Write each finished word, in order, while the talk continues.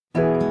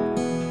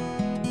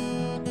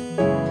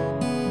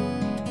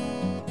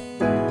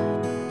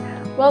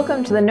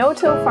Welcome to the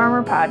No-Till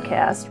Farmer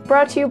Podcast,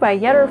 brought to you by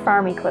Yetter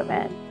Farm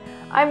Equipment.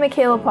 I'm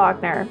Michaela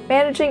Paulkner,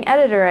 Managing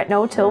Editor at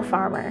No-Till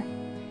Farmer.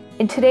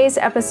 In today's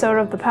episode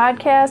of the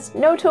podcast,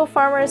 No-Till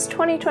Farmer's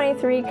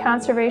 2023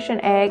 Conservation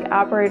Ag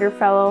Operator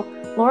Fellow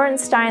Lauren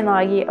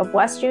Steinlage of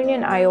West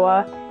Union,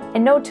 Iowa,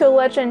 and no-till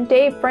legend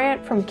Dave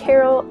Brandt from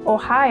Carroll,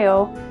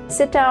 Ohio,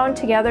 sit down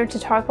together to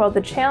talk about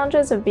the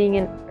challenges of being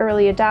an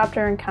early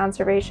adopter in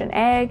conservation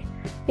ag,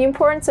 the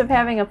importance of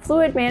having a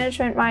fluid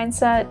management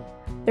mindset,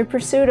 their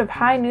pursuit of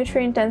high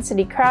nutrient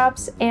density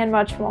crops, and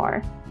much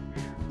more.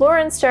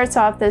 Lauren starts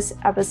off this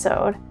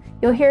episode.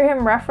 You'll hear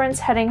him reference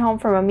heading home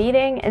from a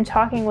meeting and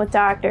talking with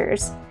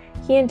doctors.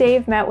 He and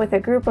Dave met with a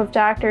group of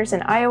doctors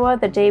in Iowa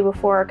the day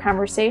before our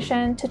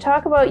conversation to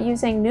talk about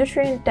using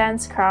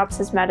nutrient-dense crops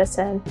as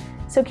medicine,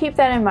 so keep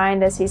that in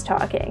mind as he's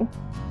talking.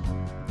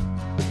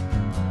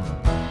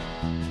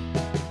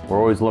 We're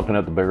always looking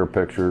at the bigger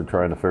picture,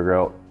 trying to figure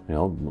out,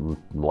 the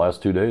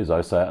last 2 days I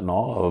sat in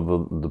awe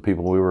of the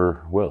people we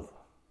were with.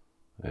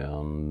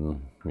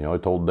 And, I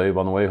told Dave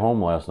on the way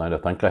home last night, I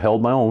think I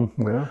held my own.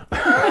 Yeah.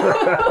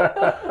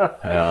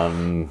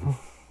 And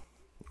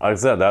like I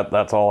said,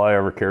 that's all I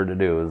ever cared to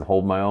do, is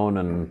hold my own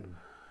and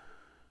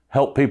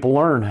help people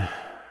learn.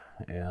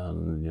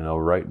 And,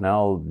 right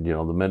now,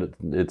 the minute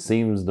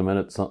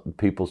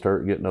people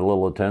start getting a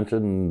little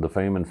attention, the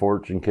fame and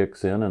fortune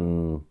kicks in,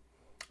 and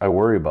I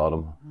worry about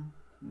them.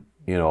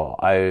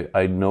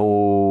 I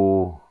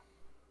know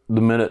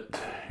the minute,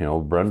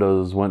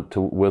 Brenda's went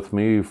with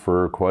me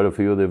for quite a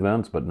few of the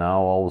events, but now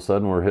all of a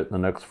sudden we're hitting the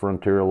next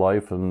frontier of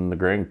life, and the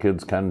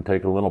grandkids kind of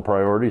take a little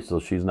priority, so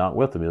she's not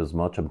with me as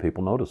much, and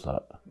people notice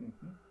that.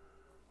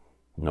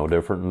 No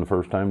different than the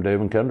first time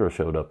Dave and Kendra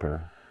showed up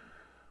here.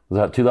 Was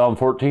that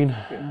 2014?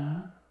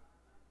 Yeah.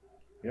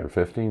 Or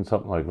 15,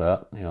 something like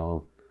that,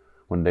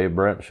 when Dave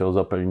Brandt shows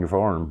up in your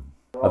farm.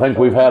 I think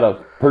we've had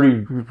a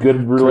pretty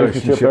good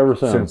relationship ever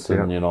since.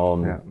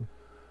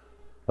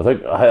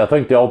 I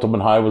think the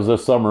ultimate high was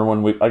this summer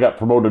when I got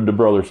promoted to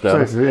brother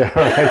status. Oh, very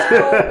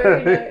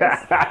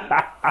nice.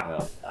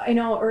 Yeah. I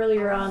know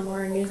earlier on,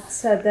 Lauren, you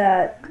said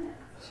that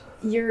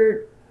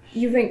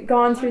you've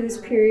gone through this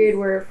period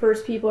where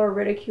first people are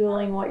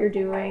ridiculing what you're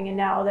doing, and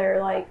now they're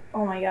like,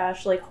 oh my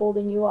gosh, like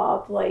holding you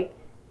up, like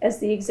as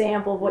the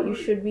example of what you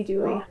should be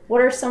doing.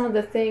 What are some of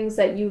the things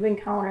that you've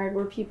encountered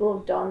where people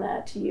have done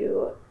that to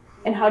you,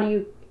 and how do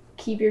you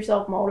keep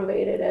yourself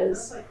motivated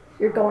as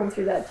you're going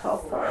through that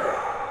tough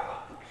part?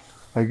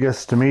 I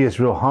guess to me it's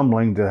real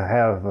humbling to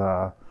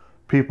have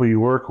people you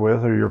work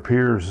with or your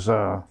peers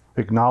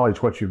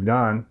acknowledge what you've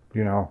done,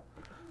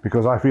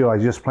 because I feel I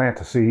just plant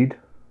the seed.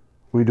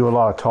 We do a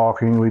lot of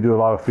talking, we do a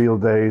lot of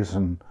field days,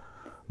 and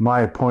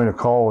my point of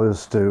call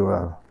is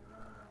to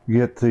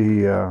get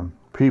the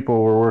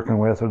people we're working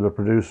with or the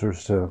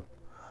producers to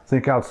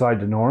think outside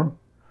the norm.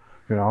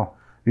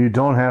 You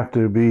don't have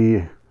to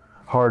be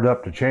hard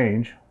up to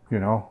change, you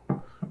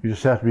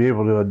just have to be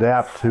able to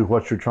adapt to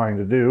what you're trying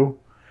to do.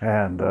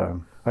 And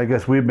I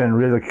guess we've been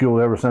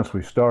ridiculed ever since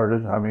we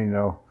started.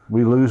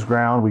 We lose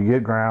ground, we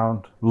get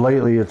ground.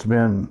 Lately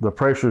the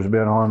pressure's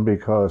been on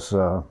because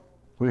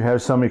we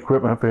had some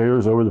equipment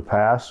failures over the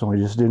past, and we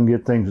just didn't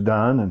get things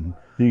done, and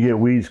you get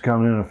weeds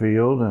coming in the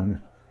field,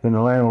 and then the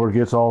landlord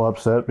gets all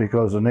upset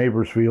because the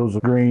neighbor's field's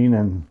green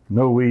and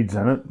no weeds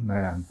in it.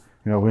 And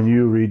when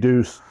you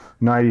reduce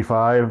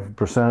 95%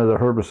 of the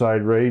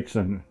herbicide rates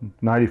and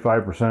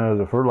 95% of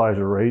the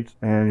fertilizer rates,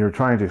 and you're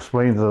trying to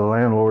explain to the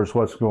landlords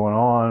what's going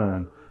on,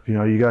 and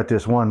you got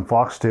this one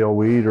foxtail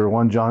weed or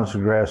one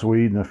Johnson grass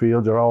weed in the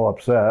field, they're all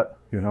upset,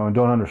 and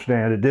don't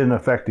understand it didn't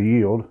affect the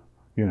yield.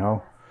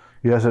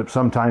 Yes, it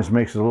sometimes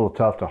makes it a little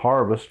tough to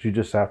harvest. You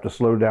just have to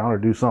slow down or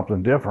do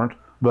something different.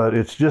 But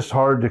it's just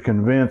hard to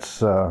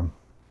convince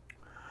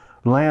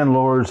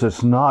landlords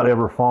that's not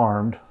ever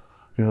farmed.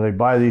 They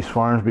buy these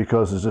farms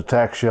because it's a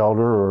tax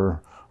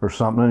shelter or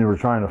something, and we're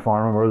trying to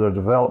farm them, or they're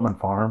development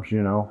farms,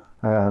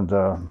 and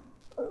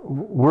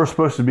we're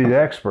supposed to be the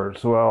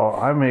experts. Well,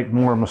 I make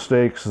more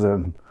mistakes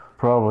than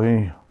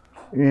probably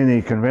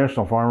any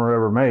conventional farmer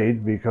ever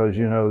made, because,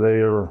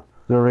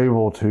 they're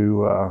able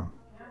to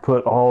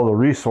put all the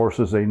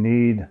resources they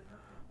need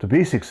to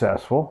be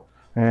successful.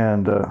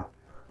 And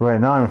right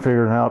now I'm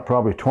figuring out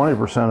probably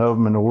 20% of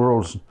them in the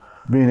world's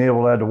being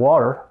able to add to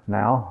water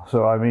now.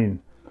 So,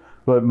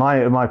 but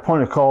my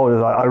point of call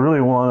is I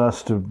really want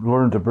us to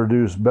learn to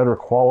produce better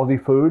quality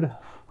food.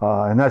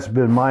 And that's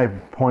been my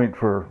point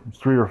for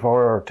 3 or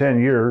 4 or 10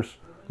 years.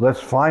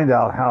 Let's find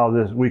out how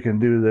we can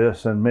do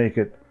this and make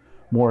it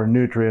more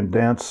nutrient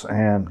dense,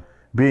 and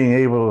being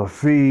able to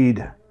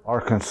feed our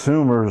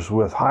consumers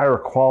with higher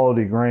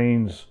quality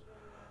grains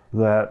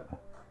that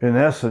in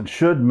essence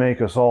should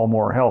make us all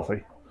more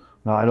healthy.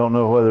 Now, I don't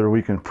know whether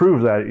we can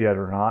prove that yet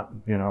or not,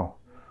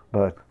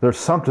 but there's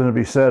something to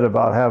be said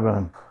about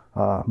having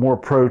more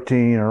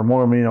protein or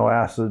more amino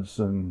acids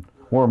and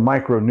more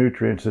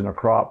micronutrients in a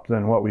crop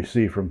than what we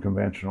see from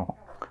conventional.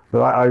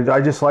 But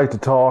I just like to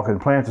talk and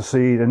plant the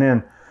seed, and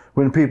then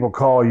when people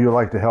call, you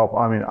like to help.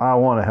 I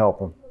want to help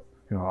them.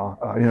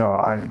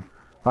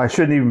 I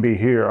shouldn't even be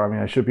here. I mean,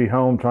 I should be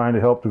home trying to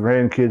help the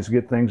grandkids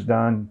get things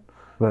done.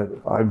 But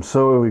I'm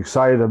so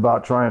excited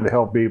about trying to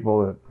help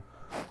people that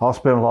I'll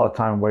spend a lot of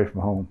time away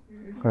from home.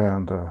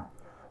 And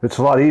it's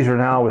a lot easier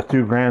now with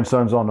 2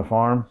 grandsons on the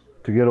farm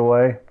to get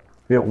away.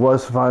 It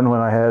was fun when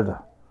I had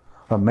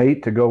a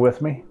mate to go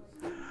with me,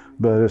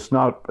 but it's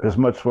not as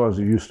much fun as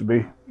it used to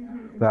be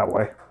that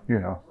way, you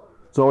know.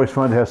 It's always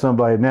fun to have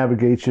somebody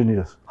navigate you and you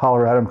just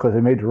holler at them because they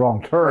made the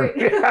wrong turn.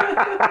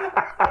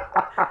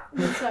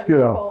 You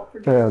know,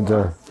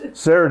 and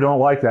Sarah don't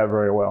like that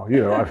very well,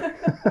 you know.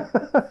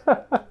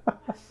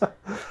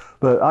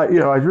 But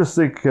I just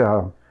think,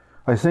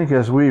 I think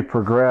as we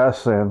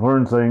progress and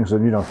learn things,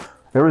 and you know,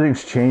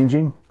 everything's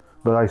changing.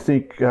 But I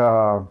think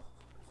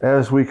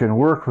as we can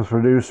work with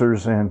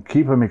producers and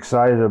keep them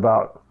excited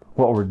about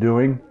what we're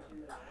doing,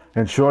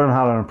 and show them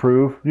how to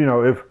improve. You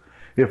know,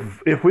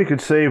 if we could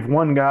save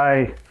one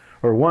guy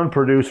or one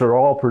producer,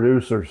 all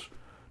producers,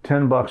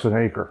 $10 an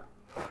acre,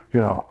 you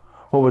know,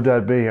 what would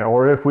that be?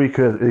 Or if we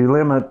could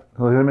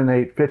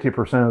eliminate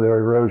 50% of their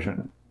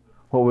erosion,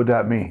 what would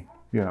that mean?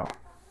 You know,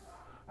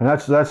 and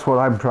that's what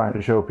I'm trying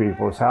to show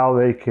people, is how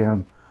they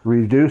can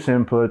reduce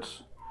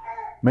inputs,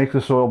 make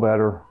the soil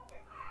better,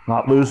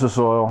 not lose the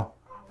soil,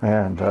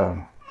 and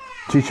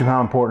teach them how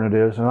important it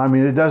is. And I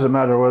mean, it doesn't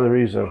matter whether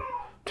he's a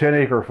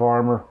 10-acre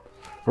farmer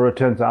or a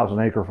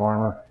 10,000-acre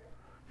farmer.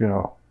 You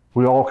know,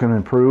 we all can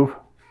improve.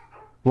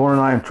 Lauren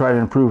and I try to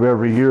improve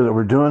every year that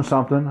we're doing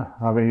something.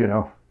 I mean, you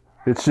know,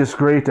 it's just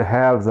great to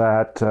have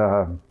that,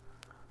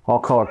 I'll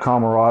call it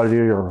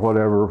camaraderie or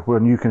whatever,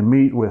 when you can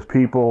meet with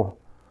people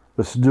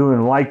that's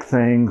doing like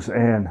things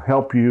and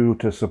help you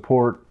to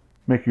support,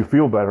 make you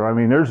feel better. I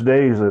mean, there's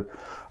days that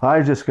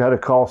I just got to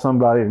call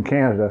somebody in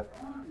Canada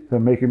to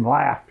make him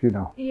laugh, you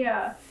know.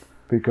 Yeah.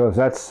 Because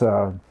that's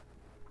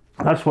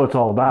what it's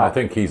all about. I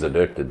think he's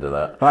addicted to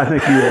that. I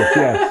think he is,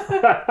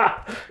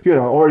 yes. You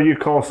know, or you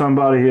call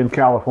somebody in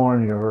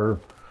California, or,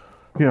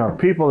 you know,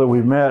 people that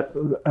we've met,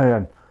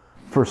 and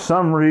for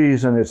some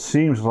reason it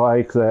seems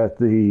like that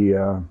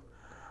the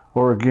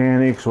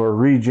organics or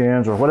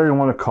regens or whatever you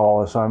want to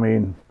call us, I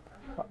mean,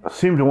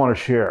 seem to want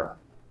to share.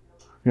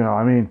 You know,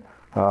 I mean,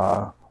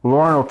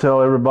 Lauren will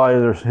tell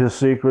everybody his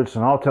secrets,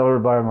 and I'll tell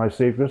everybody my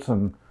secrets,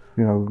 and,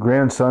 you know,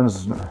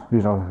 grandson's,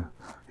 you know,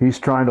 he's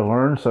trying to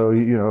learn, so,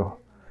 you know,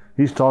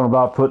 he's talking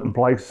about putting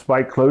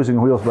spike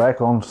closing wheels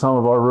back on some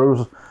of our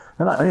rows,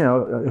 and you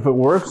know, if it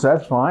works,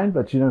 that's fine.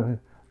 But you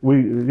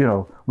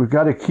know, we've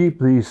got to keep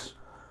these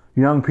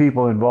young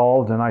people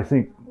involved, and I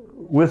think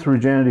with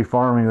regenerative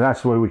farming,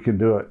 that's the way we can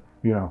do it.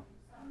 You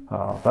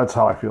know, that's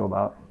how I feel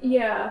about it.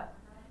 Yeah,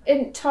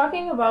 and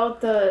talking about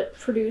the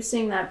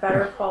producing that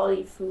better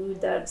quality food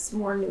that's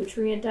more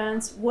nutrient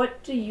dense,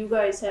 what do you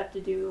guys have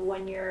to do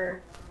when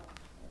you're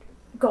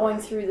going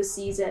through the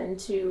season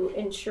to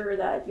ensure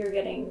that you're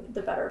getting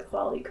the better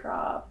quality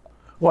crop?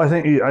 Well,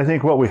 I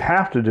think what we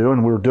have to do,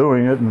 and we're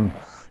doing it, and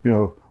you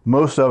know,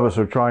 most of us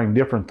are trying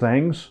different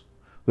things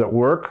that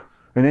work,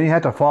 and then you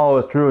have to follow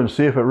it through and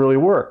see if it really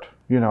worked.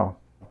 You know,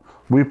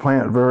 we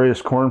plant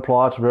various corn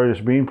plots,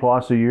 various bean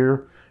plots a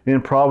year in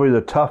probably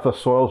the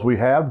toughest soils we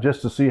have,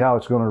 just to see how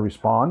it's going to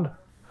respond.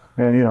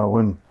 And you know,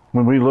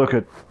 when we look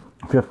at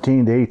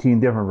 15 to 18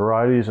 different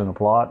varieties in a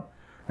plot,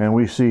 and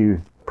we see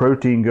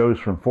protein goes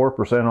from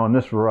 4% on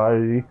this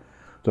variety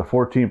to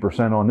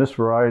 14% on this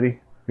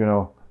variety, you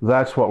know,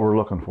 that's what we're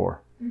looking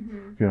for.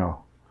 You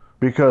know,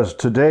 because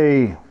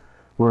today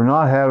we're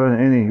not having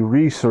any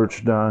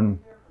research done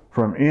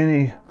from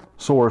any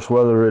source,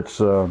 whether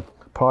it's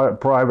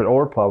private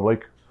or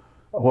public,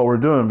 what we're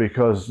doing,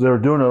 because they're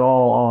doing it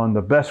all on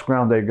the best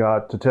ground they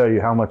got to tell you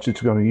how much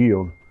it's going to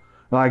yield.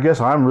 And I guess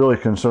I'm really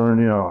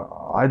concerned, you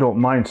know, I don't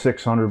mind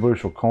 600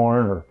 bushel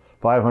corn or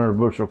 500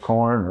 bushel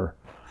corn or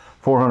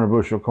 400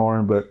 bushel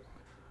corn, but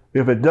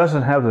if it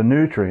doesn't have the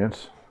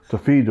nutrients to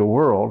feed the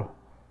world,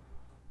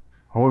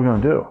 what are we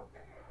going to do?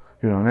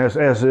 You know, and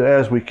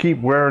as we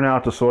keep wearing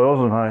out the soils,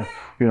 and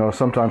you know,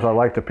 sometimes I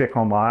like to pick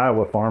on my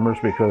Iowa farmers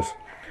because,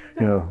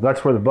 you know,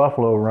 that's where the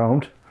buffalo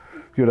roamed,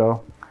 you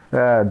know,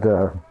 and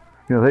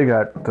you know, they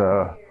got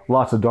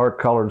lots of dark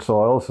colored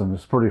soils, and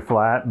it's pretty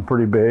flat and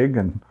pretty big,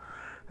 and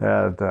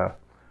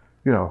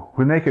you know,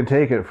 when they can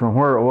take it from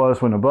where it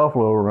was when the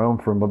buffalo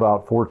roamed, from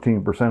about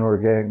 14%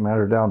 organic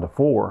matter down to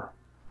 4%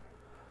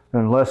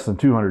 in less than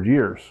 200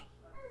 years,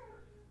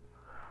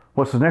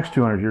 what's the next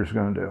 200 years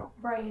going to do?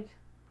 Right.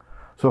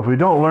 So if we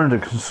don't learn to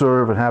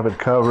conserve and have it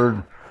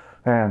covered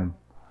and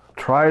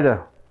try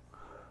to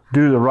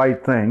do the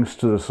right things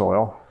to the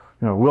soil,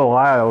 you know, will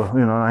Iowa,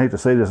 you know, and I hate to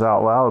say this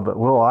out loud, but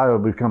will Iowa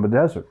become a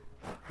desert?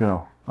 You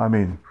know, I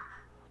mean,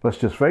 let's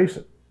just face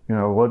it. You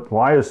know,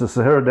 why is the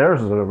Sahara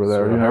Desert over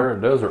there? The Sahara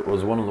Desert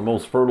was one of the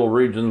most fertile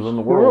regions in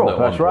the world.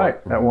 That's right,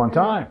 at one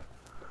time.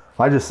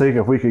 I just think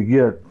if we could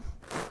get,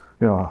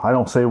 you know, I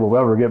don't say we'll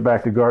ever get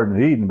back to Garden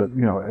of Eden, but,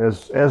 you know,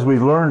 as we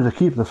learn to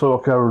keep the soil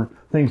covered,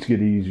 things get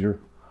easier.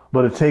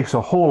 But it takes a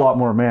whole lot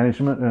more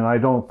management, and I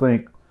don't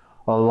think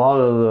a lot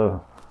of the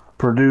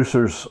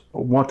producers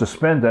want to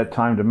spend that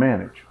time to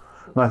manage.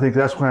 And I think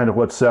that's kind of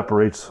what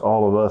separates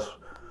all of us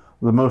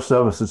the most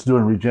of us that's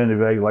doing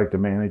regenerative ag like to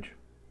manage.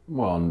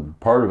 Well, and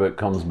part of it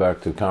comes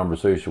back to the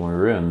conversation we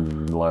were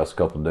in the last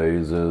couple of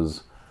days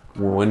is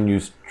when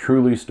you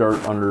truly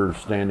start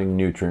understanding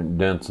nutrient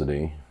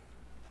density,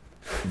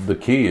 the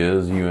key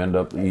is you end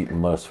up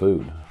eating less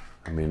food.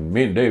 I mean,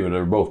 me and David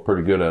are both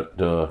pretty good at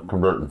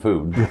converting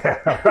food.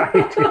 Yeah,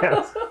 right,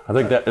 yes. I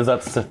think that's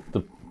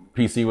the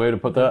PC way to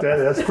put that.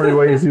 That's pretty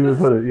way easy to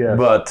put it, yeah.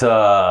 But,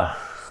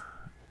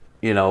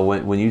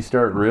 when you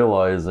start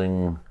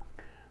realizing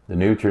the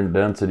nutrient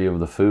density of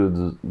the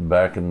foods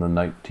back in the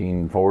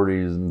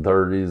 1940s and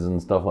 30s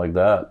and stuff like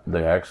that,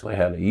 they actually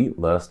had to eat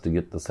less to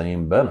get the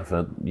same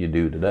benefit you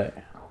do today.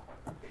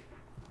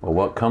 Well,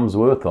 what comes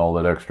with all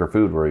that extra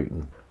food we're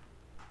eating?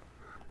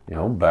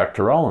 Back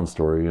to Rollins'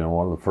 story,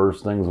 one of the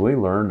first things we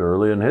learned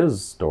early in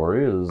his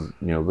story is,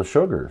 the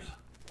sugars.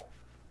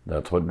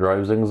 That's what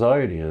drives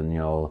anxiety.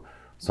 And,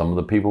 some of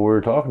the people we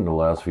were talking to the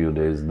last few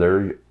days,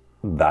 they're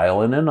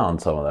dialing in on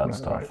some of that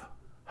stuff. Right.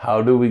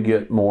 How do we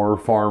get more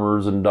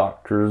farmers and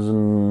doctors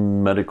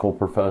and medical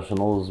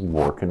professionals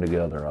working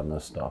together on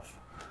this stuff?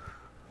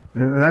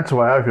 And that's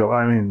why I feel,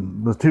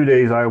 the 2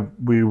 days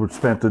we were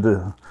spent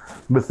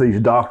with these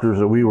doctors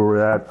that we were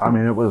at,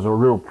 it was a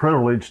real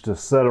privilege to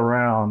sit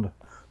around,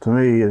 to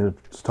me, and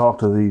to talk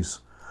to these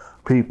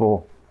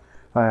people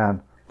and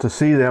to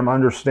see them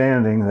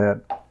understanding that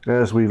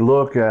as we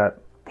look at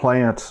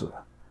plants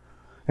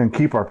and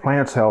keep our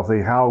plants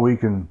healthy, how we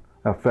can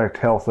affect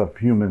health of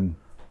human,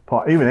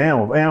 even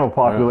animal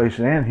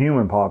population and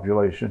human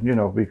population,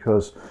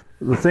 because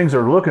the things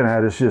they're looking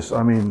at is just,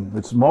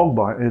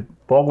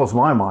 it boggles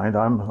my mind.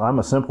 I'm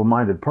a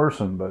simple-minded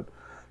person, but,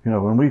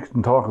 when we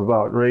can talk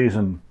about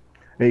raising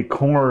a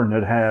corn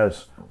that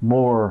has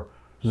more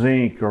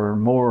zinc or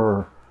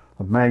more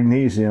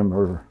magnesium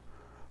or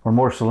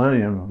more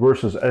selenium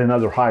versus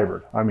another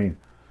hybrid. When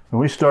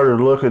we started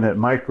looking at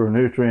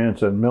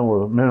micronutrients and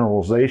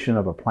mineralization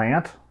of a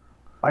plant,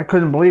 I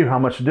couldn't believe how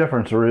much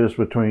difference there is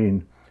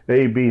between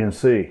A, B, and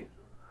C.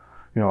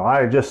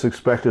 I just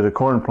expected a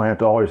corn plant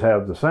to always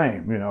have the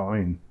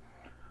same,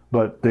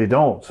 but they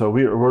don't. So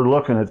we're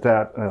looking at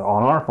that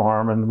on our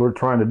farm, and we're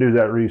trying to do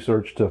that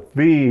research to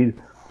feed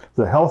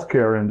the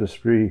healthcare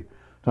industry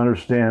to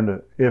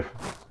understand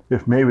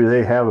if maybe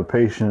they have a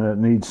patient that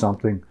needs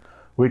something,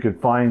 we could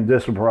find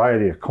this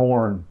variety of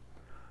corn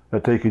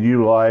that they could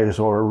utilize,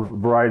 or a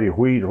variety of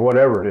wheat, or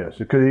whatever it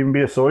is. It could even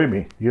be a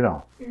soybean,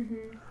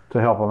 to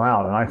help them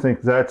out. And I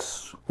think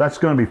that's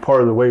going to be part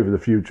of the wave of the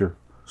future.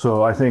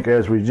 So I think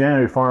as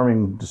regenerative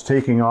farming is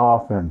taking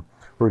off and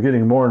we're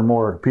getting more and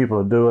more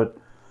people to do it,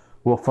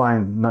 we'll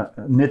find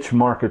niche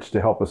markets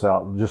to help us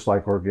out, just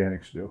like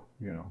organics do.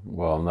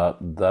 Well,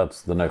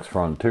 that's the next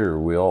frontier.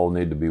 We all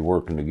need to be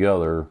working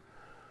together,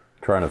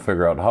 trying to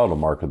figure out how to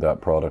market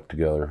that product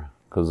together.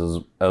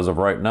 Because as of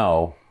right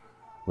now,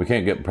 we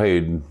can't get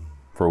paid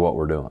for what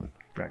we're doing.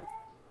 Right.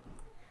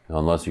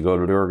 Unless you go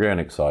to the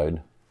organic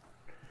side.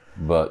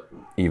 But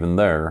even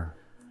there,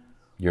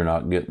 you're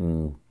not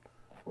getting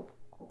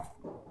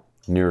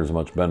near as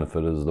much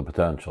benefit as the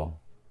potential.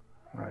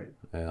 Right.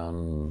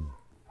 And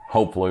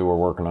hopefully we're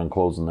working on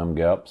closing them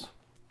gaps.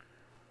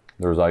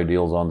 There's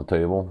ideals on the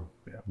table.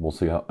 Yeah. We'll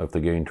see if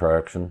they gain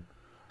traction.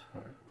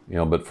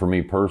 Right. But for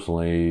me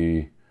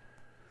personally,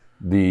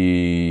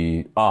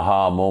 the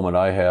aha moment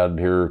I had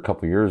here a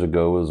couple of years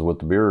ago was with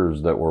the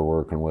beers that we're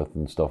working with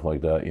and stuff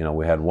like that.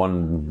 We had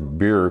one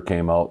beer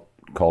came out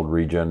called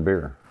Regen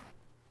Beer.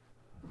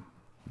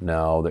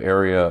 Now, the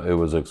area it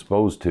was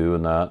exposed to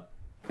and that,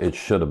 it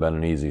should have been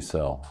an easy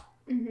sell.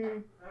 Mm-hmm.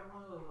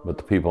 But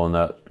the people in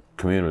that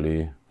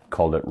community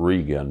called it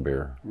Regen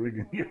Beer.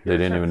 They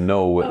didn't even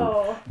know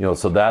what,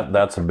 so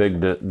that's a big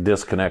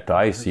disconnect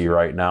I see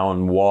right now,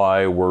 and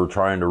why we're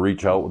trying to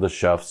reach out with the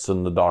chefs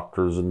and the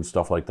doctors and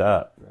stuff like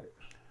that. Right.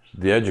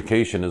 The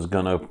education is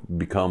going to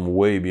become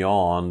way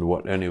beyond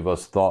what any of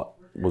us thought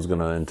was going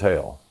to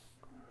entail.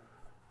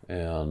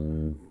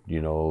 And,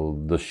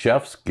 the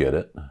chefs get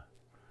it,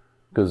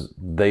 because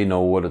they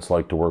know what it's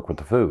like to work with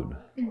the food.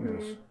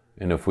 Mm-hmm.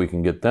 And if we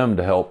can get them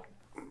to help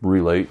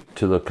relate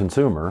to the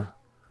consumer,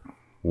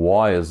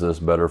 why is this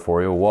better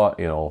for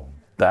you?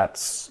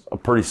 That's a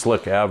pretty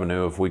slick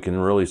avenue if we can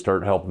really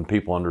start helping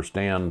people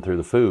understand through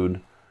the food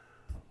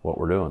what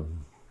we're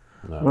doing.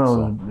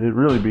 It'd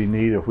really be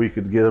neat if we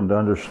could get them to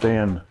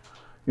understand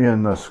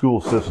in the school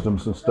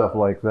systems and stuff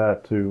like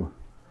that to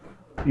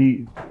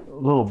eat a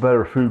little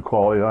better food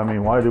quality.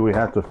 Why do we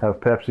have to have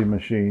Pepsi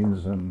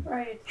machines and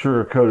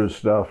sugar-coated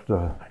stuff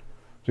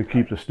to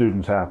keep the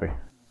students happy?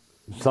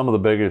 Some of the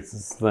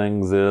biggest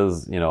things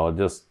is,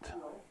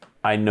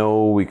 I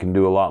know we can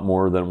do a lot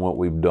more than what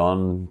we've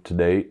done to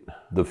date.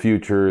 The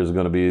future is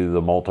going to be the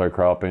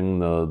multi-cropping,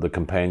 the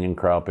companion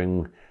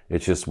cropping.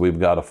 It's just we've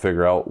got to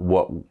figure out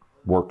what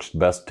works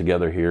best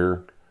together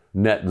here.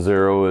 Net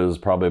zero is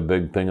probably a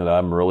big thing that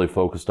I'm really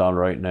focused on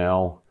right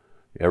now.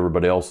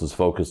 Everybody else is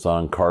focused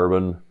on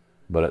carbon,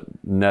 but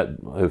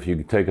if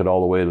you take it all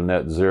the way to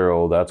net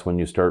zero, that's when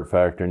you start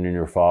factoring in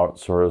your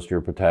phosphorus,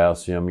 your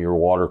potassium, your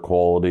water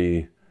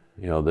quality,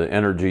 the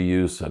energy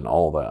use and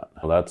all that.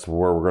 That's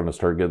where we're going to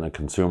start getting a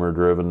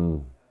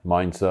consumer-driven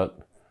mindset.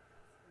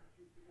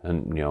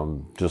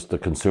 And, just the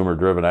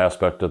consumer-driven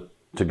aspect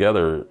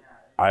together,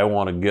 I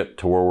want to get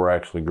to where we're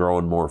actually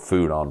growing more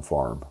food on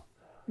farm.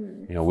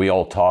 We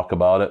all talk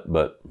about it,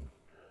 but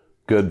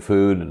good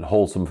food and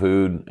wholesome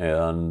food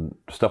and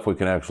stuff we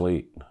can actually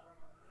eat.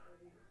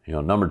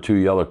 Number 2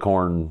 yellow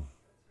corn,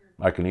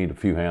 I can eat a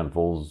few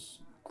handfuls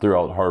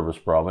throughout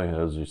harvest probably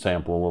as you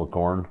sample a little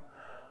corn.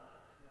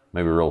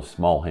 Maybe real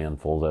small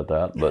handfuls at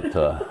that,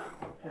 but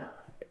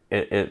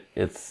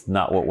it's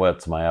not what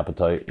whets my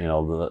appetite.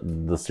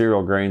 The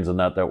cereal grains and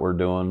that we're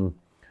doing,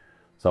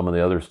 some of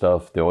the other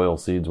stuff, the oil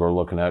seeds we're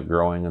looking at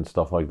growing and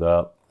stuff like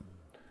that.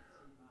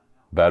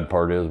 Bad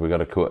part is we got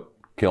to quit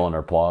killing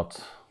our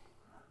plots,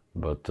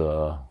 but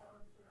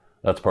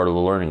that's part of the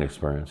learning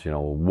experience.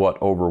 What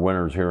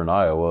overwinters here in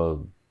Iowa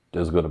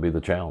is going to be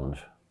the challenge.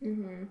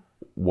 Mm-hmm.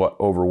 What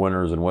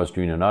overwinters in West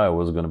Union,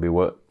 Iowa is going to be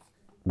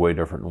way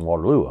different than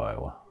Waterloo,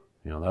 Iowa.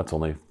 That's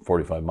only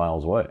 45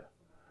 miles away.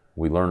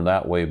 We learned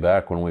that way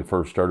back when we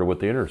first started with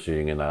the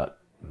interseeding and that.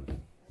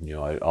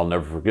 I'll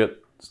never forget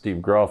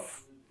Steve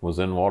Groff was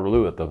in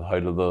Waterloo at the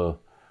height of the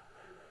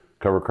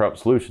cover crop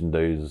solution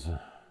days.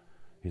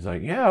 He's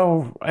like,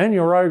 yeah,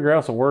 annual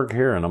ryegrass will work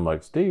here. And I'm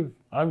like, Steve,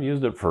 I've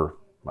used it for,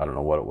 I don't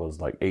know what it was,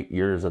 like 8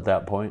 years at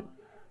that point.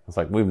 It's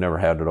like, we've never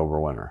had it over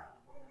winter.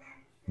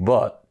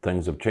 But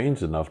things have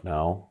changed enough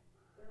now.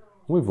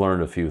 We've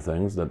learned a few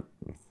things that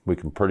we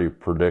can pretty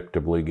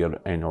predictably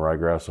get annual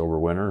ryegrass over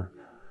winter.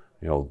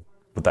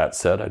 With that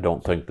said, I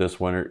don't think this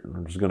winter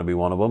is going to be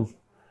one of them.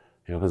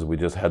 Because we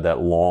just had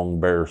that long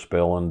bare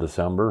spell in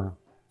December.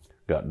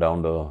 Got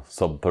down to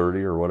sub 30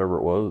 or whatever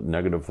it was,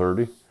 negative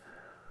 30.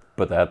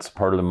 But that's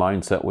part of the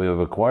mindset we have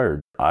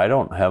acquired. I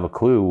don't have a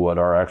clue what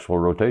our actual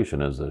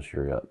rotation is this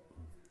year yet.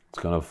 It's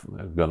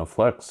gonna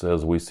flex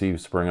as we see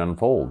spring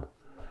unfold.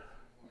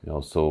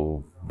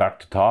 So back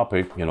to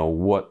topic,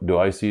 what do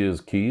I see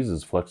as keys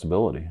is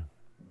flexibility.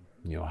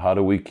 How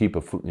do we keep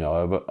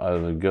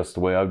I guess the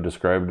way I've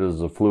described it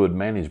is a fluid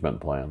management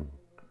plan.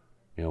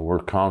 We're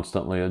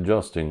constantly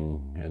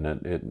adjusting, and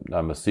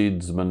I'm a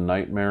seedsman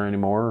nightmare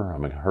anymore.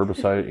 I'm a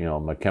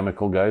herbicide, my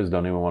chemical guys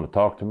don't even want to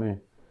talk to me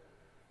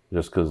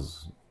just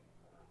because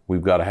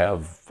we've got to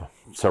have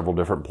several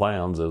different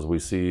plans as we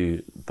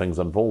see things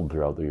unfold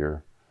throughout the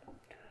year.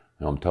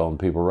 I'm telling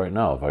people right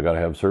now, if I got to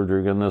have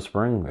surgery again this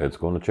spring, it's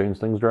going to change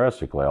things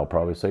drastically. I'll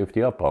probably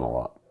safety up on a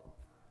lot.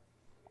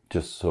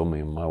 Just so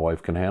me and my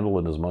wife can handle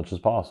it as much as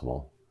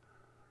possible.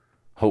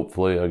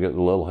 Hopefully I get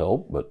a little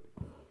help, but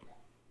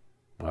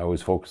I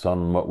always focus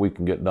on what we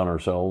can get done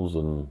ourselves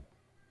and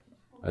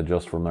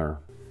adjust from there.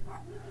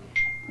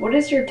 What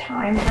is your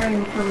time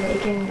frame for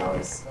making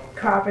those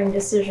cropping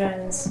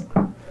decisions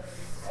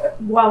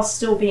while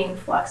still being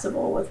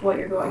flexible with what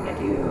you're going to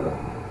do?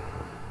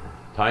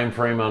 Time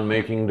frame on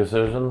making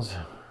decisions?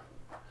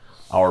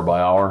 Hour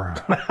by hour.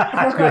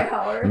 Hour by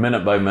hour.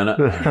 Minute by minute.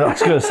 I was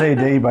going to say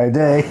day by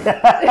day.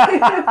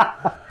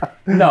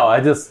 No,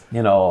 I just,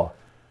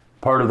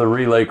 part of the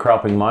relay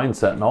cropping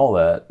mindset and all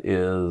that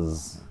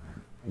is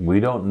we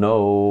don't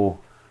know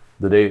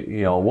the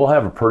day, we'll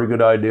have a pretty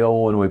good idea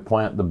when we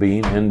plant the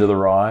bean into the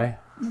rye.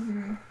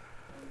 Mm-hmm.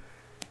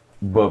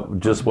 But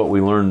just what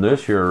we learned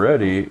this year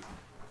already,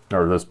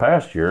 or this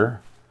past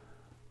year,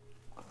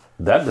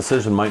 that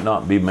decision might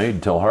not be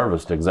made till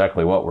harvest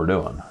exactly what we're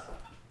doing.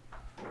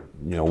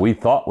 We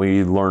thought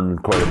we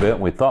learned quite a bit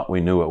and we thought we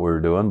knew what we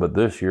were doing, but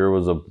this year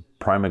was a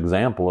prime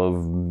example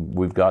of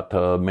we've got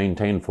to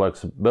maintain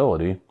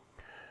flexibility.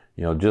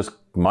 Just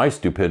my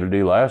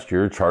stupidity last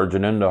year,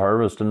 charging into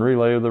harvest and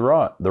relay of the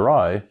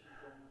rye,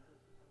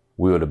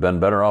 we would have been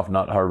better off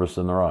not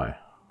harvesting the rye.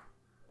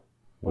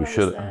 We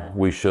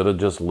should have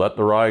just let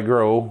the rye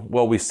grow.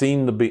 Well, we've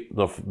seen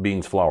the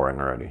beans flowering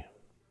already.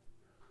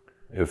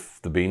 If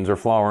the beans are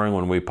flowering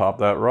when we pop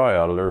that rye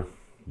out of there,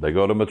 they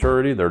go to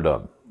maturity, they're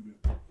done.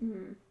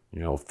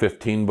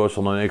 15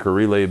 bushel an acre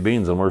relay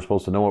beans and we're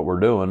supposed to know what we're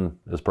doing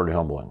is pretty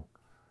humbling.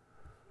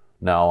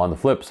 Now, on the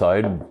flip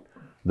side,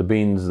 the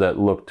beans that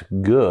looked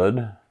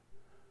good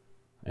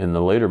in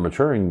the later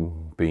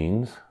maturing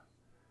beans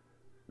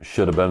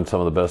should have been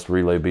some of the best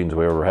relay beans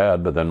we ever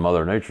had, but then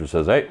Mother Nature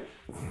says, hey,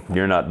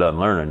 you're not done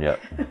learning yet.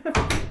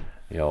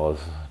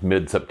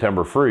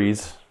 Mid-September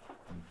freeze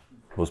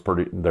was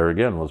pretty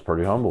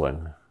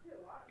humbling.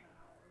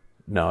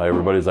 Now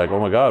everybody's like, oh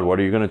my God, what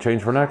are you going to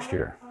change for next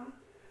year?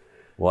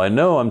 Well, I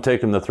know I'm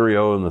taking the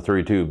 3.0 and the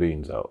 3.2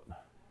 beans out.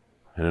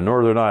 And in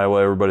northern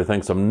Iowa, everybody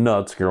thinks I'm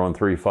nuts growing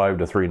 3.5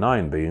 to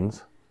 3.9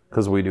 beans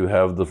because we do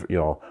have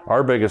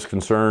our biggest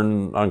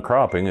concern on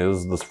cropping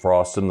is the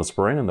frost in the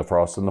spring and the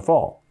frost in the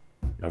fall.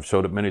 I've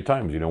showed it many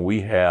times.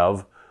 We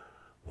have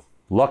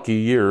lucky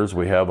years,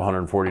 we have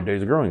 140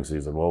 days of growing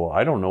season. Well,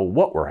 I don't know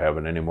what we're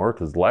having anymore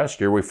because last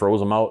year we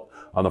froze them out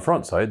on the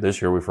front side.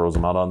 This year we froze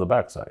them out on the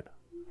back side.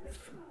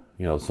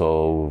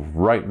 So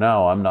right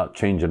now I'm not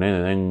changing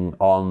anything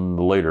on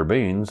the later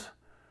beans,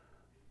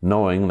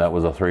 knowing that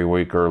was a 3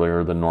 week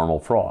earlier than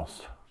normal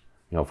frost.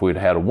 If we'd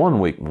had 1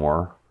 week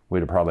more, we'd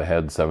have probably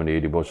had 70,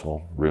 80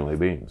 bushel relay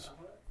beans.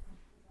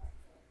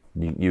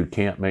 You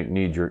can't make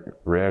knee-jerk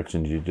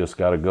reactions. You just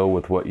got to go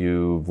with what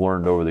you've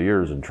learned over the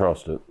years and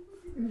trust it.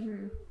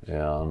 Mm-hmm.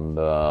 And,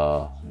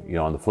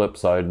 on the flip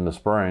side, in the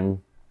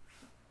spring,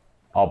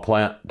 I'll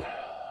plant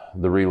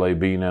the relay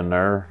bean in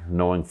there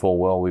knowing full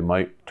well we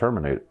might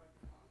terminate it.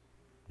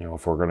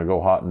 If we're going to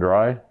go hot and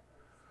dry,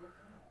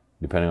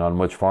 depending on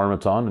which farm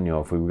it's on, and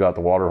if we've got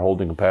the water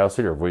holding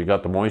capacity or if we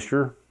got the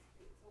moisture,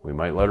 we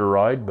might let her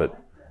ride, but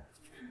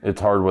it's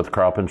hard with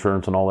crop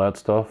insurance and all that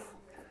stuff.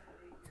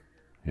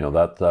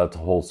 That's a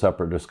whole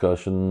separate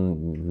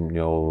discussion.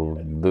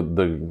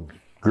 The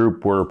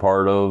group we're a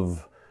part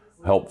of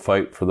helped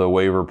fight for the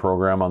waiver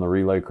program on the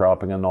relay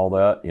cropping and all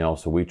that.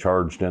 So we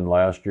charged in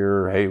last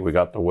year, hey, we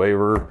got the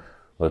waiver,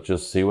 let's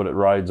just see what it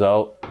rides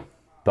out.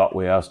 Thought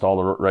we asked all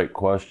the right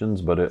questions,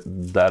 but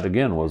that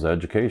again was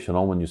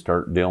educational when you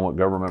start dealing with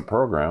government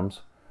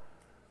programs.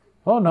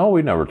 Oh no,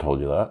 we never told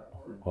you that.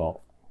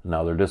 Well,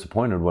 now they're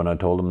disappointed when I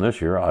told them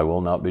this year I will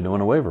not be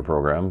doing a waiver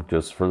program,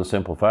 just for the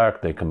simple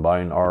fact they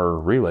combine our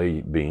relay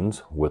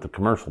beans with the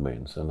commercial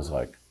beans. And it's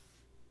like,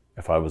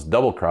 if I was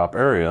double crop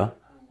area,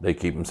 they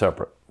keep them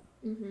separate.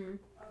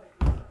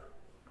 Mm-hmm.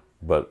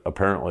 But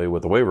apparently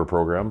with the waiver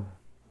program,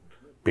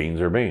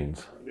 beans are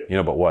beans.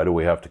 But why do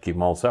we have to keep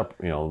them all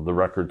separate? The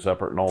record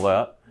separate and all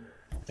that.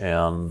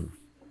 And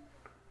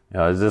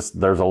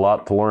there's a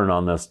lot to learn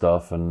on this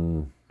stuff.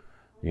 And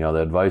the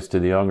advice to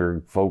the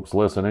younger folks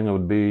listening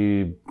would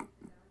be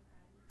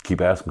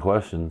keep asking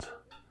questions.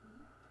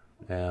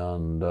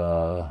 And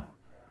the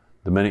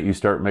minute you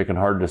start making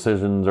hard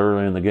decisions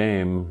early in the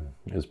game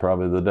is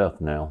probably the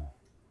death knell.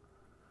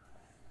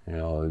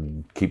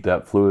 Keep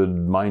that fluid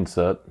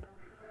mindset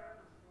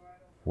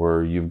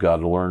where you've got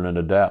to learn and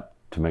adapt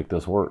to make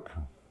this work.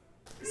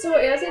 So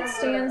as it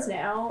stands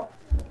now,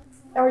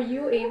 are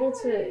you able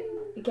to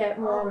get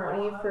more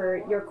money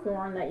for your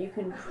corn that you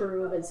can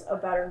prove is a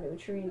better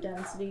nutrient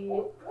density?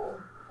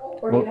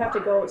 Or do you have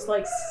to go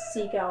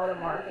seek out a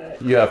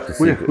market? You have to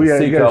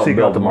seek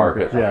out the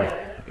market.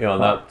 Yeah.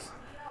 That's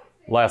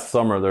last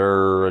summer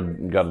there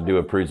got to do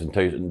a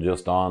presentation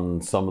just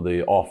on some of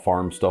the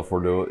off-farm stuff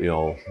we're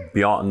doing.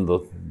 Beyond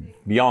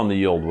the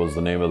Yield was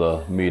the name of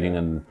the meeting,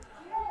 and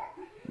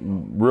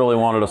really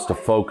wanted us to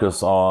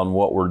focus on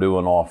what we're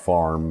doing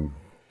off-farm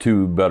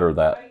to better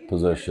that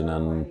position.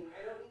 And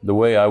the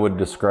way I would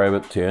describe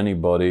it to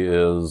anybody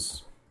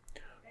is,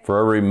 for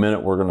every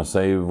minute we're going to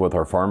save with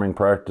our farming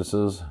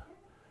practices,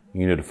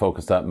 you need to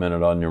focus that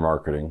minute on your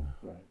marketing.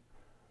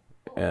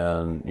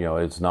 And,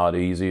 it's not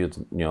easy. It's,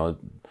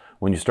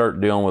 when you start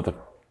dealing with the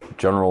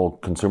general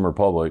consumer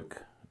public,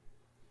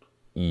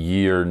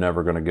 you're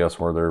never going to guess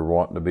where they're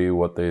wanting to be,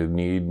 what they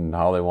need, and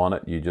how they want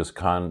it. You just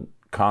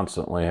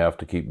constantly have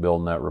to keep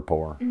building that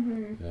rapport.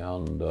 Mm-hmm.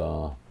 And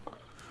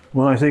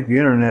well, I think the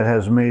internet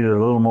has made it a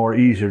little more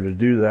easier to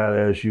do that,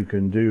 as you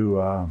can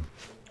do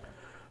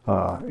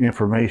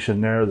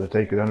information there that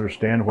they could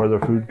understand where their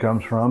food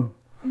comes from.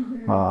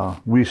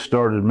 Mm-hmm. We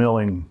started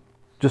milling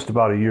just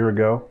about a year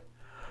ago,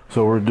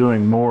 so we're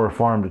doing more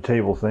farm to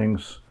table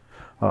things.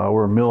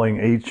 We're milling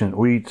ancient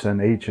wheats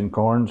and ancient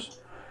corns,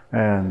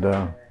 and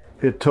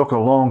it took a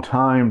long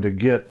time to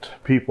get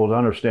people to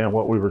understand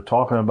what we were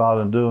talking about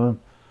and doing.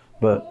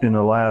 But in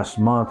the last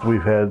month,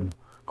 we've had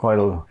quite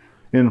an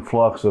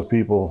influx of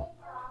people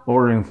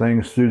ordering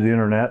things through the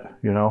internet.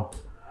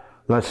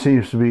 That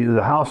seems to be,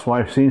 the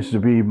housewife seems to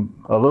be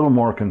a little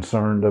more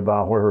concerned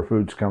about where her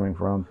food's coming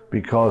from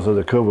because of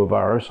the COVID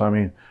virus. I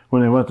mean,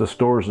 when they went to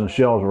stores and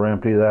shelves were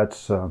empty,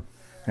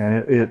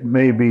 and it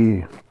may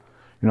be,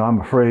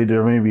 I'm afraid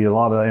there may be a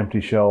lot of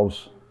empty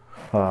shelves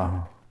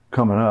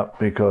coming up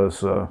because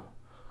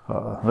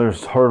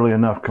there's hardly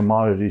enough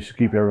commodities to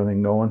keep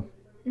everything going,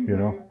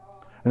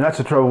 And that's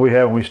the trouble we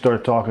have when we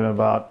start talking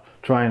about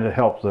trying to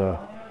help the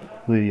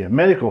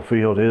medical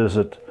field, is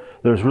that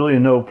there's really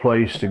no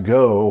place to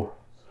go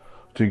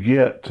to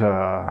get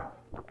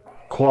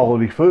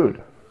quality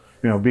food.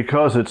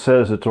 Because it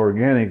says it's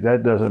organic,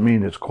 that doesn't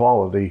mean it's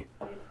quality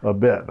a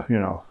bit,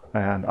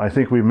 And I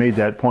think we made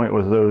that point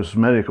with those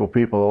medical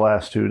people the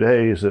last 2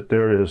 days, that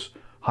there is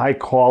high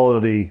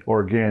quality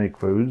organic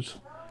foods,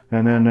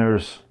 and then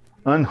there's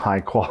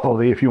unhigh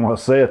quality, if you want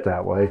to say it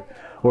that way,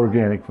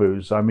 organic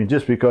foods. I mean,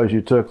 just because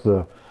you took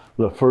the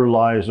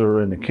fertilizer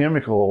and the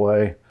chemical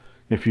away,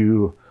 if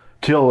you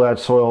till that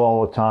soil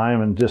all the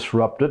time and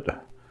disrupt it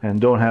and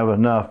don't have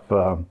enough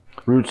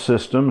root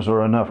systems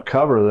or enough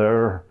cover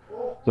there,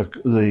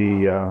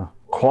 the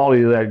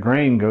quality of that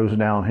grain goes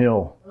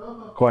downhill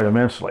quite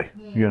immensely,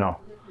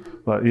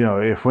 But,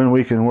 when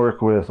we can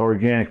work with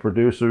organic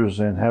producers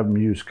and have them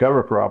use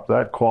cover crop,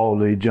 that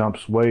quality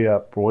jumps way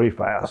up way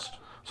fast.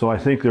 So I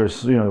think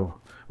there's,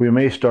 we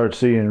may start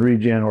seeing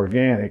regen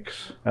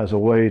organics as a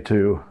way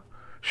to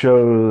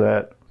show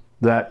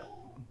that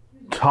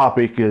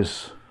topic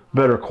is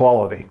better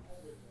quality,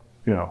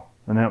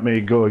 and that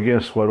may go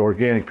against what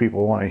organic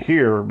people want to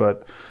hear,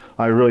 but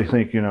I really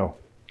think,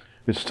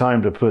 it's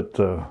time to put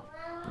the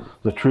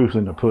truth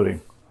in the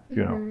pudding,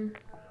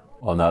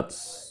 Well, and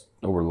that's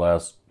over the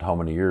last how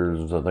many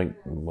years, I think,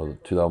 was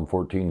it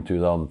 2014,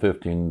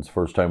 2015, it's the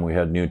first time we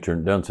had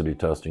nutrient density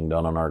testing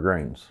done on our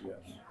grains. Yes.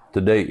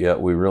 To date yet,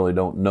 we really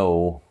don't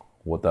know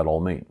what that all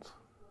means.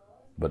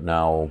 But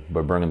now, by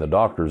bringing the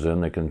doctors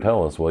in, they can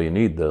tell us, well, you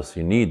need this,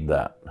 you need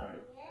that.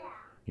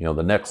 You know,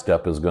 the next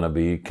step is going to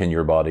be, can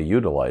your body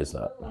utilize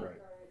that?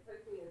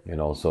 You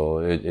know, so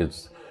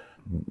it's,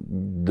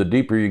 the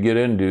deeper you get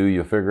into,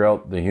 you figure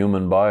out the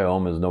human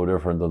biome is no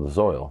different than the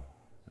soil.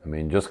 I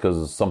mean, just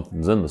because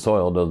something's in the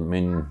soil doesn't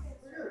mean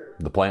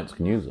the plants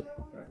can use it.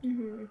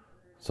 Mm-hmm.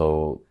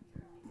 So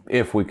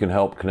if we can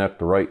help connect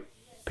the right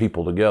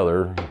people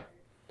together,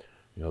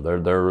 you know,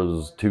 there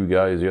was 2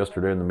 guys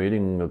yesterday in the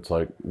meeting. It's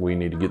like, we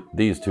need to get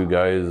these 2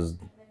 guys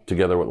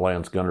together with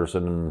Lance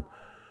Gunderson and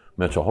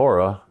Mitchell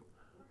Hora,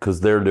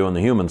 because they're doing the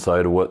human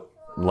side of what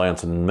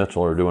Lance and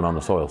Mitchell are doing on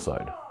the soil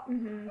side.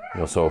 Mm-hmm. You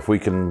know, so if we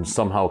can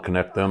somehow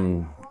connect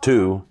them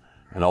 2,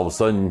 and all of a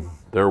sudden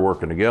they're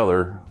working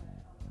together,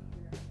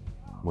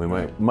 we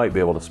might be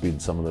able to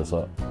speed some of this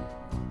up.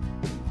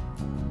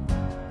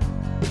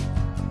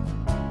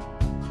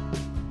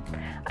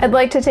 I'd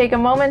like to take a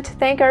moment to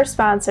thank our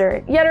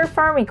sponsor, Yetter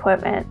Farm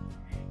Equipment.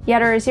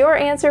 Yetter is your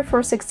answer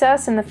for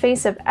success in the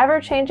face of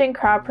ever-changing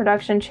crop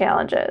production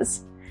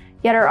challenges.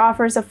 Yetter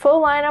offers a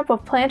full lineup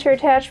of planter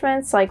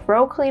attachments like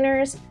row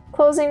cleaners,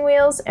 closing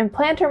wheels, and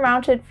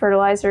planter-mounted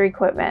fertilizer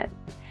equipment.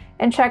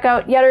 And check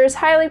out Yetter's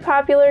highly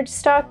popular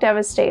stalk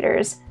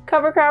devastators,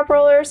 cover crop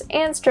rollers,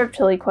 and strip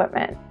till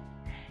equipment.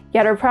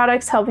 Yetter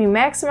products help you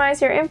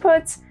maximize your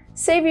inputs,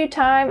 save you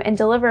time, and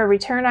deliver a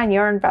return on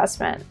your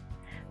investment.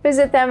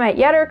 Visit them at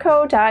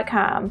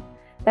yetterco.com.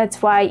 That's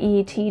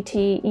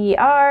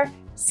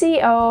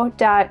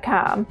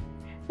YETTERCO.com.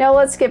 Now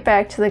let's get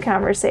back to the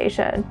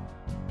conversation.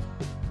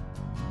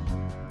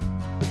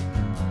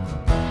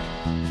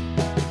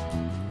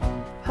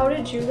 How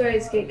did you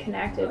guys get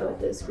connected with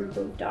this group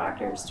of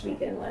doctors to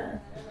begin with?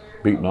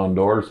 Beating on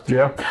doors.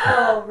 Yeah.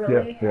 Oh,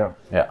 really? Yeah.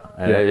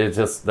 And it's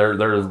just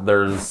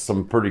there's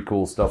some pretty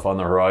cool stuff on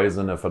the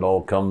horizon if it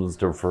all comes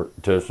to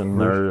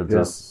fruition.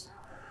 Just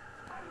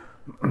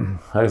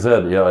like I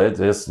said,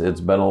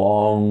 it's been a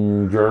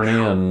long journey,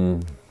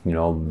 and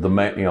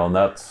and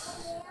that's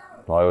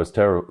I always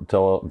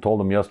told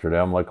them yesterday,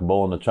 I'm like a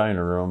bull in the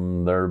china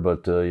room there.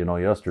 But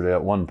yesterday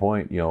at one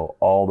point,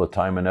 all the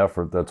time and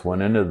effort that's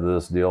went into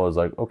this deal is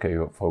like, okay,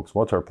 folks,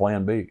 what's our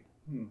plan B?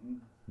 Mm-hmm.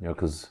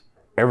 Because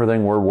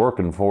everything we're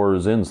working for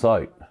is in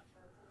sight.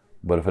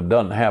 But if it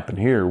doesn't happen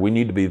here, we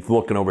need to be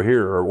looking over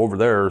here or over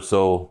there,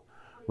 so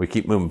we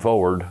keep moving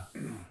forward.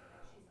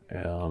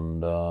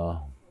 And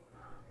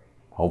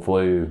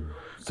hopefully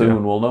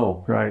soon we'll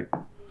know. Right.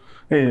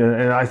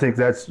 And I think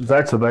that's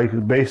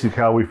a basic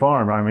how we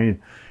farm. I mean,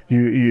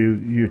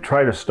 you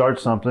try to start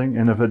something,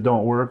 and if it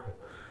don't work,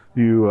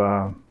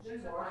 I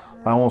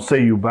won't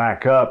say you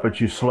back up,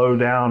 but you slow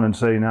down and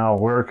say, now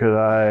where could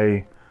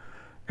I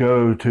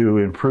go to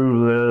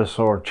improve this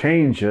or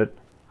change it?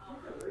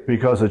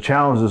 Because the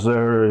challenge is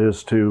there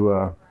is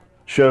to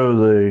show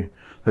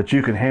that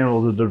you can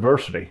handle the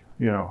diversity,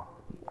 And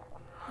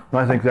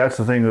I think that's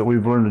the thing that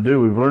we've learned to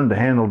do. We've learned to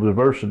handle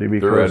diversity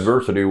because through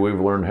adversity, we've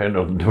learned to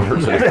handle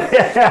diversity.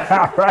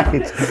 Yeah,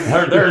 right.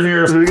 There's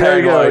your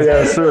tagline.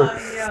 Yeah, sir.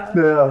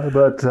 Yeah,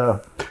 but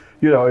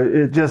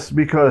it just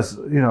because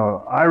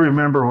I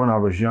remember when I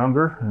was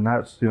younger, and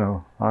that's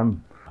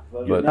I'm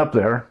getting up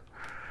there.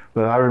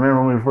 But I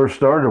remember when we first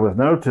started with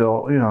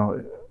no-till,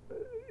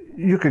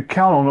 you could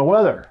count on the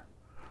weather.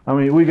 I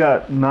mean, we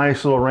got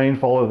nice little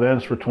rainfall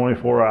events for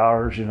 24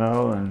 hours,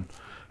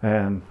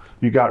 and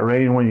you got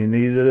rain when you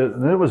needed it.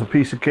 And it was a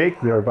piece of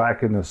cake there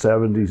back in the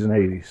 70s and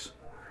 80s.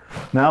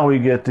 Now we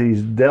get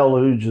these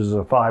deluges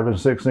of 5 and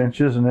 6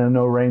 inches and then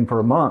no rain for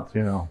a month,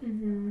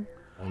 Mm-hmm.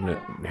 And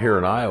here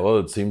in Iowa,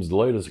 it seems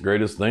the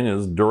greatest thing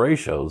is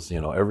derechos.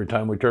 Every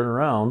time we turn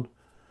around,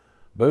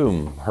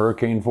 boom,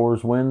 hurricane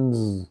force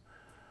winds.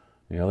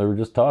 They were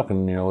just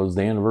talking, it was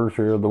the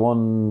anniversary of the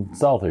one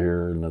south of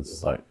here, and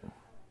it's like,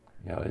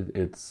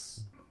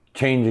 it's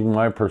changing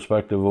my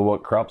perspective of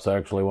what crops I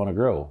actually want to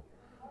grow.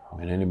 I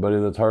mean, anybody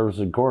that's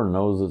harvested corn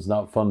knows it's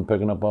not fun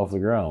picking up off the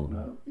ground.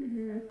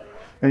 Mm-hmm.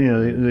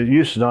 And they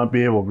used to not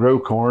be able to grow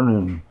corn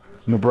in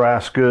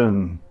Nebraska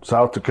and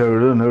South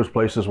Dakota and those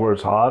places where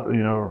it's hot,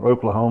 or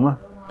Oklahoma.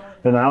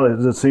 And now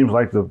it seems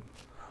like the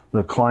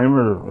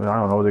climate, or I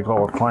don't know what they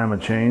call it,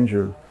 climate change,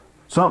 or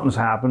something's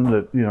happened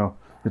that,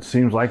 it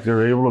seems like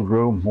they're able to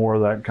grow more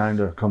of that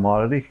kind of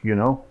commodity,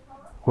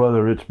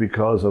 whether it's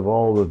because of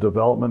all the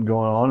development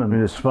going on. I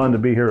mean, it's fun to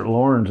be here at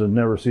Lawrence and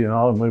never see an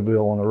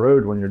automobile on the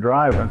road when you're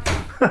driving.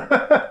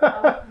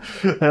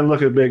 And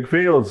look at big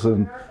fields,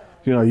 and,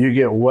 you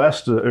get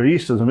west or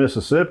east of the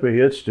Mississippi,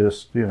 it's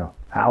just,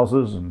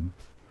 houses and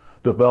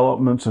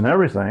developments and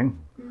everything.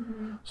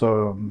 Mm-hmm.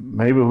 So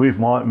maybe we've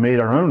made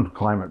our own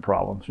climate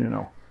problems,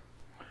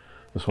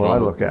 That's what I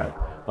look at.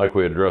 Like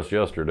we addressed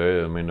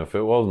yesterday, I mean, if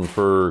it wasn't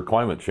for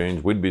climate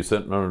change, we'd be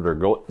sitting under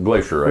a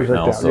glacier right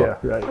now. So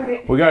Yeah,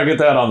 right. we got to get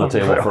that on the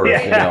table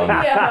first. You know?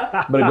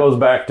 Yeah. But it goes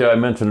back to, I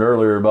mentioned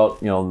earlier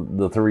about, you know,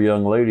 the 3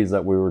 young ladies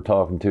that we were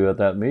talking to at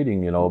that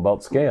meeting, you know,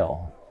 about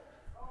scale.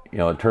 You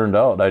know, it turned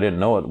out, I didn't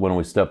know it when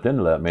we stepped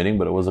into that meeting,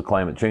 but it was a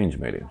climate change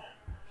meeting.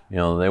 You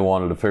know, they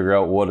wanted to figure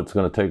out what it's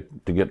going to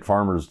take to get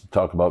farmers to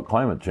talk about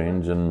climate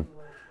change. And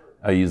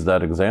I used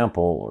that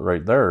example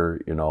right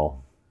there. You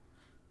know,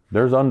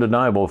 there's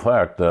undeniable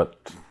fact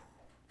that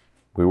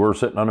we were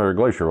sitting under a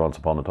glacier once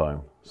upon a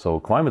time. So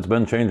climate's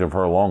been changing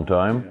for a long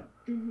time.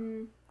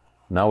 Mm-hmm.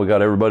 Now we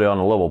got everybody on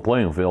a level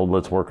playing field.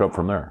 Let's work up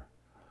from there.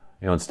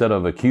 You know, instead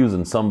of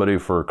accusing somebody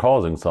for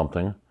causing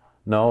something,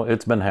 no,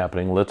 it's been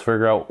happening. Let's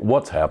figure out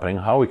what's happening,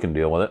 how we can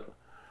deal with it.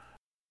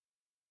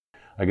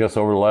 I guess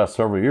over the last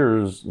several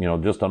years, you know,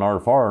 just on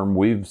our farm,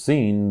 we've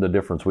seen the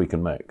difference we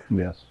can make.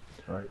 Yes,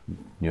 right.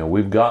 You know,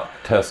 we've got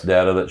test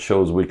data that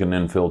shows we can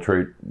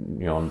infiltrate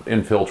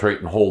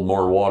and hold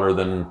more water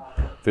than,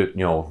 you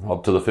know,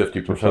 up to the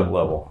 50%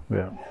 level.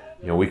 Yeah.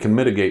 You know, we can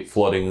mitigate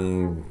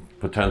flooding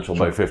potential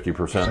by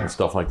 50% and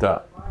stuff like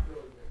that.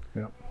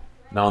 Yeah.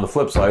 Now, on the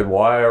flip side,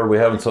 why are we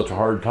having such a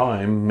hard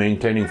time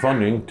maintaining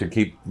funding to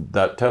keep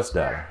that test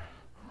data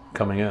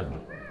coming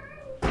in?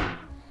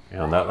 You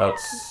know,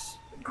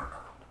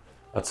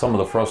 that's some of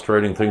the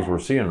frustrating things we're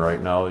seeing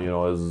right now, you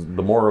know, as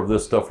the more of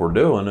this stuff we're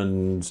doing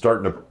and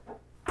starting to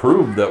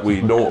prove that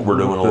we know what we're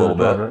doing a little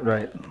bit.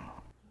 Right.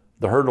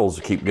 The hurdles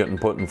keep getting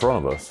put in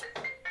front of us.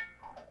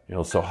 You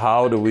know, so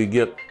how do we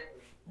get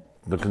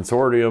the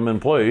consortium in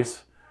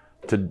place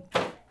to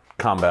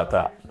combat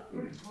that?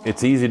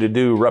 It's easy to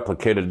do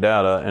replicated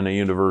data in a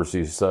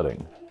university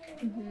setting.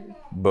 Mm-hmm.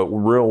 But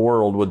real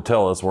world would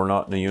tell us we're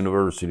not in a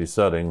university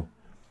setting.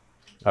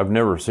 I've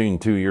never seen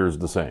 2 years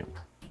the same.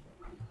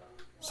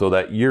 So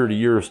that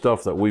year-to-year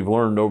stuff that we've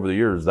learned over the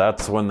years,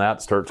 that's when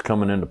that starts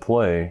coming into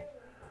play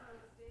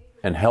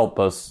and help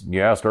us.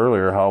 You asked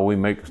earlier how we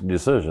make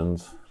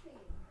decisions.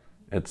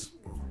 It's,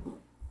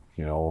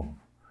 you know,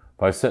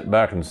 if I sit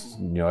back and,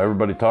 you know,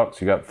 everybody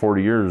talks, you got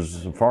 40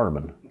 years of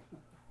farming.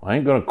 I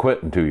ain't going to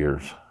quit in 2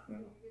 years.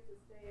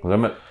 'Cause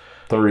I'm at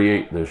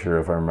 38 this year,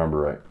 if I remember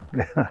right.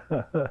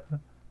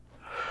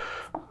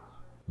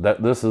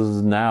 That this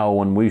is now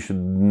when we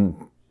should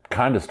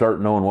kind of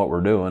start knowing what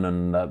we're doing,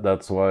 and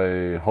that's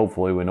why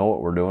hopefully we know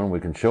what we're doing. We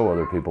can show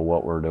other people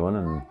what we're doing,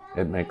 and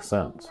it makes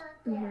sense.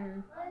 Mm-hmm.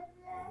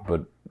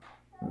 But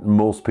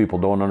most people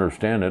don't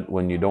understand it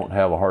when you don't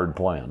have a hard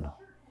plan.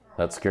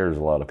 That scares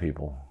a lot of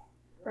people.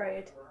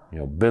 Right. You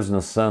know,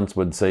 business sense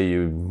would say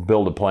you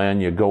build a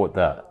plan, you go with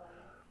that.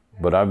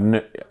 But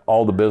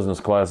all the business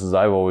classes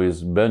I've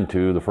always been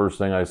to, the first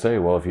thing I say,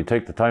 well, if you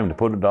take the time to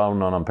put it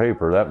down on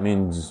paper, that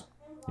means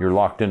you're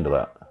locked into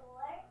that.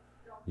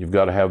 You've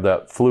got to have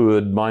that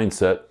fluid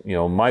mindset. You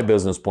know, my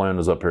business plan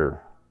is up here.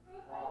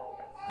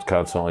 It's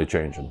constantly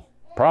changing.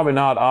 Probably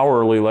not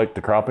hourly like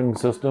the cropping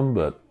system,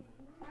 but,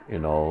 you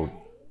know,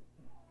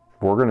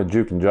 we're going to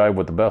juke and jive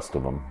with the best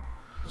of them.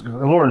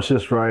 Lauren's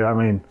just right. I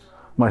mean,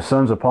 my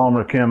son's a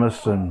polymer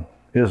chemist, and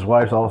his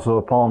wife's also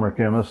a polymer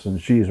chemist,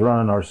 and she's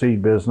running our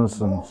seed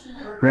business, and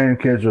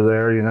grandkids are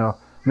there, you know.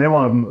 And they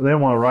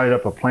want to write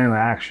up a plan of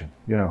action.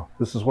 You know,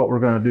 this is what we're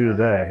going to do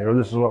today, or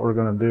this is what we're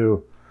going to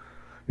do.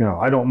 You know,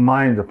 I don't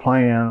mind the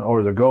plan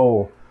or the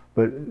goal,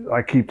 but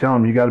I keep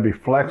telling them you got to be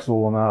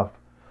flexible enough.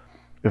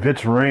 If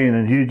it's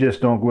raining, you just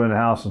don't go in the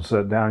house and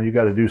sit down. You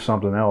got to do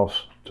something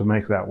else to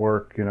make that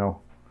work, you know.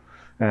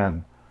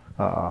 And,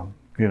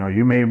 you know,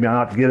 you may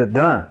not get it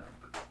done,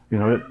 you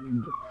know.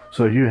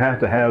 So you have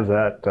to have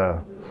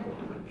that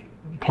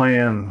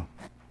plan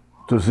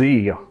to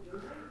Z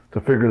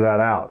to figure that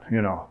out,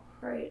 you know.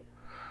 Right.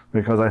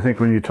 Because I think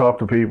when you talk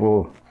to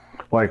people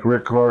like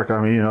Rick Clark,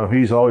 I mean, you know,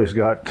 he's always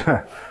got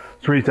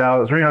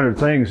 300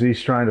 things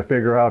he's trying to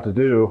figure out to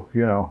do,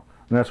 you know.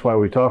 And that's why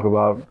we talk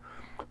about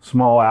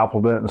small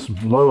alphabet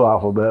and low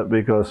alphabet,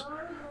 because,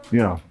 you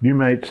know, you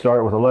may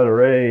start with a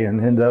letter A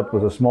and end up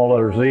with a small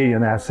letter Z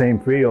in that same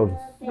field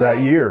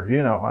that year,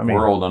 you know. I mean,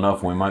 we're old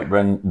enough, we might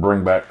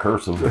bring back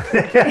cursive. But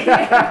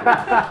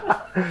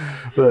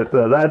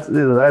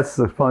that's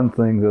the fun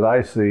thing that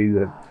I see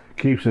that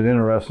keeps it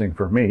interesting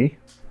for me,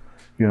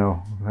 you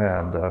know.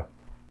 And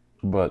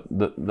but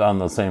on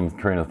the same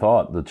train of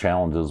thought, the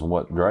challenge is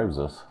what drives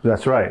us.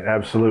 That's right,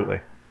 absolutely.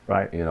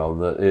 Right. You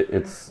know,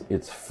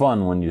 it's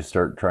fun when you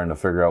start trying to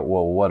figure out,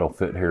 well, what'll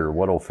fit here,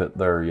 what'll fit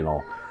there, you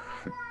know.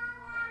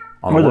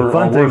 On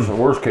the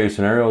worst case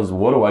scenario is,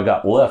 what do I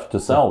got left to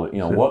sell it? You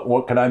know,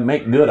 what can I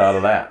make good out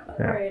of that?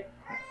 Yeah. Right.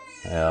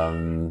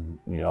 And,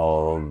 you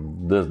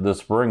know, this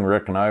spring,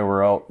 Rick and I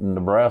were out in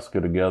Nebraska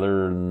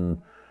together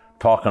and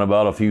talking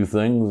about a few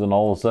things, and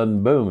all of a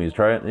sudden, boom, he's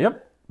trying,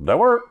 yep, that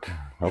worked.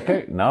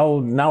 Okay,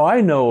 now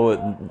I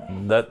know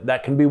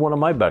that can be one of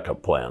my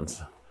backup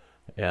plans.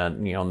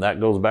 And, you know, and that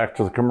goes back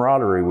to the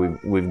camaraderie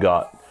we've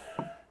got.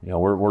 You know,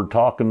 we're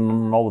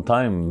talking all the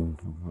time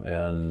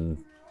and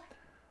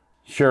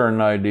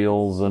sharing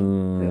ideals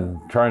and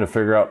trying to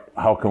figure out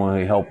how can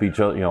we help each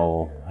other. You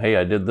know, hey,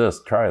 I did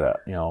this, try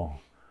that. You know,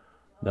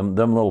 them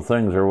little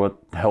things are what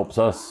helps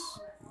us.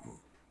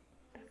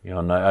 You know,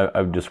 and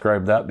I've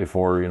described that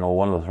before. You know,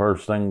 one of the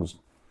first things,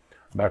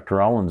 back to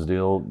Rollins'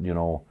 deal, you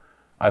know,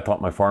 I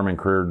thought my farming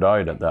career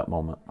died at that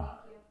moment.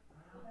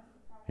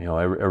 You know,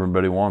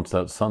 everybody wants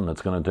that son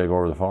that's going to take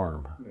over the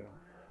farm.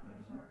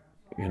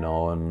 You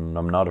know, and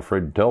I'm not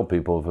afraid to tell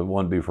people, if it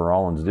wouldn't be for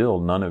Rollins' deal,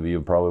 none of you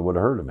probably would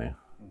have heard of me.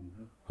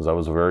 Because I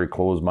was a very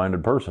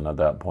closed-minded person at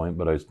that point,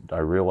 but I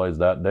realized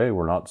that day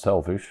we're not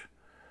selfish.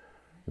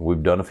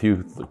 We've done a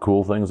few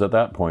cool things at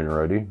that point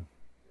already.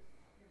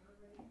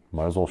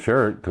 Might as well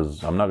share it,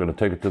 because I'm not going to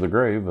take it to the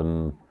grave.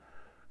 And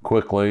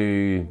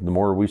quickly, the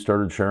more we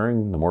started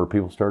sharing, the more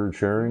people started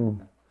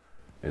sharing.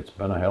 It's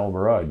been a hell of a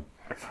ride.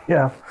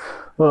 Yeah.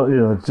 Well, you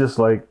know, it's just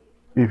like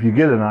if you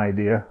get an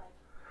idea,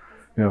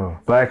 you know,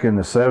 back in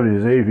the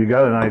 70s, if you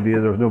got an idea,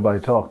 there was nobody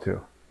to talk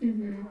to.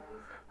 Mm-hmm.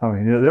 I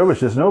mean, you know, there was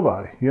just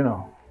nobody, you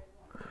know.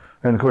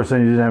 And of course,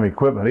 then you didn't have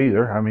equipment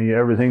either. I mean,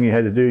 everything you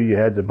had to do, you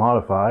had to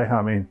modify.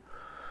 I mean,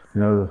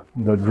 you know,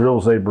 the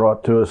drills they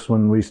brought to us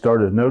when we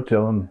started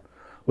no-tilling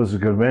was a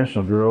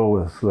conventional drill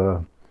with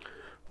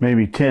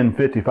maybe 10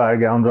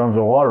 55-gallon drums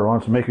of water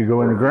on it to make it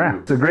go in the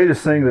ground. The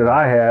greatest thing that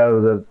I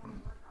have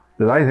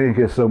that I think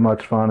is so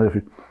much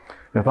fun,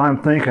 if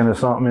I'm thinking of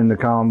something in the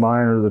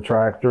combine or the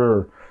tractor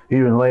or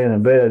even laying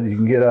in bed, you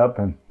can get up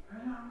and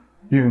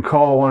you can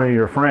call one of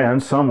your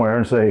friends somewhere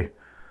and say,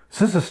 "Is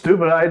this a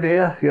stupid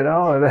idea?" You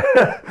know,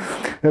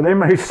 and they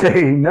may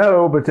say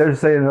no, but they're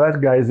saying,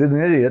 "That guy's an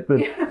idiot," but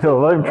so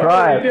let him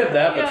try it. You did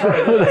that, but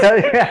try this.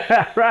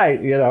 Yeah,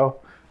 right, you know.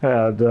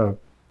 And you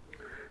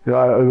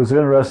know, it was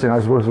interesting. I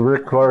was with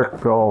Rick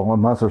Clark a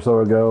month or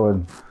so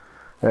ago,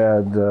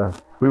 and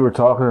we were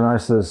talking, and I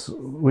says,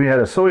 we had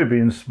a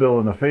soybean spill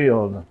in the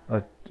field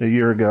a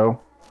year ago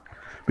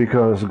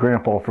because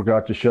Grandpa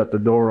forgot to shut the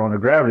door on the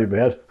gravity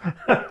bed.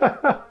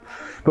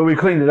 But we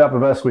cleaned it up the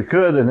best we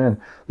could, and then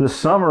this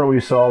summer we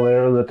saw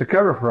there that the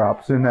cover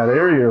crops in that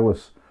area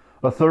was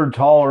a third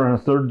taller and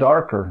a third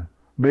darker,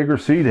 bigger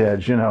seed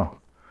heads, you know.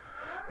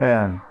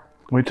 And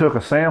we took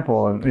a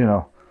sample, and you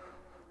know,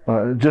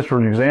 just for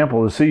an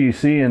example, the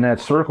CEC in that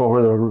circle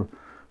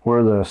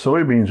where the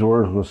soybeans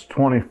were was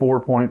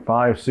 24.5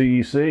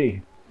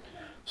 CEC.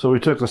 So we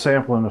took the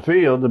sample in the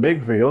field, the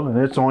big field, and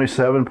it's only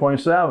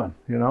 7.7,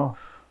 you know.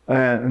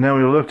 And then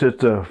we looked at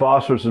the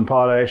phosphorus and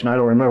potash, and I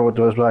don't remember what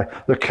those,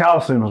 but the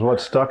calcium was what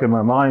stuck in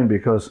my mind,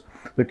 because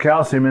the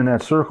calcium in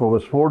that circle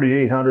was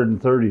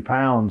 4,830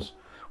 pounds,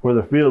 where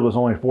the field was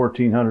only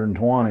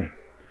 1,420.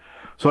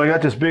 So I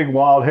got this big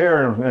wild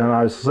hair, and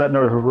I was sitting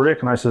there with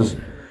Rick, and I says,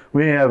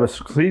 we have a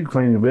seed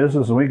cleaning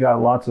business, and we got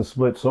lots of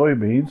split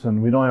soybeans,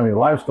 and we don't have any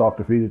livestock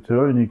to feed it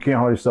to, and you can't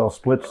always sell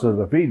splits to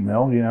the feed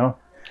mill, you know.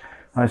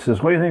 I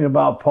says, what do you think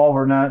about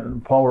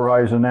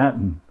pulverizing that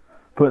and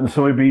putting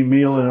soybean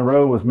meal in a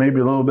row with maybe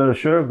a little bit of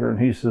sugar? And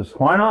he says,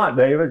 why not,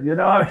 David? You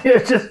know, I mean,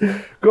 it's just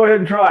go ahead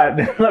and try it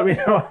and let me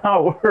know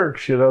how it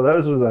works. You know,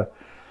 those are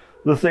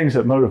the things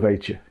that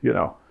motivate you, you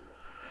know.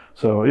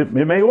 So it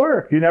may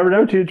work. You never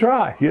know till you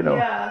try, you know.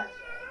 Yeah.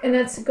 And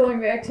that's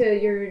going back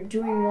to you're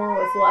doing more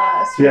with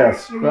less.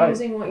 Yes, you're right.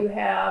 using what you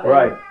have.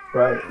 Right.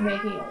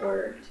 Making it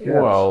work too. Yes.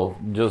 Well,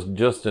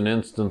 just an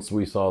instance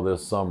we saw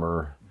this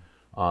summer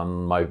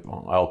on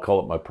I'll call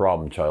it my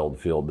problem child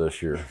field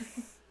this year.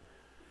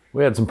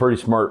 We had some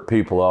pretty smart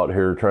people out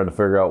here trying to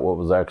figure out what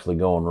was actually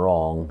going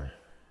wrong,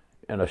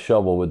 and a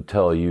shovel would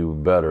tell you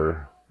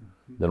better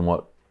than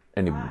what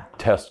any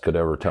test could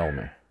ever tell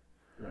me.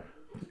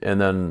 And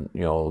then,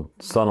 you know,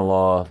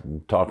 son-in-law,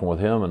 talking with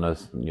him, and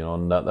that's, you know,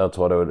 and that's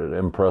what I would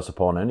impress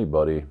upon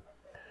anybody.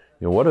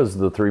 You know, what is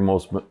the three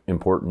most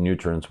important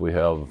nutrients we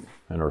have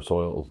in our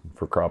soil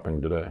for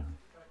cropping today?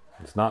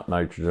 It's not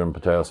nitrogen,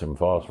 potassium,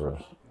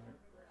 phosphorus.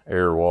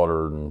 Air,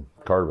 water, and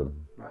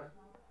carbon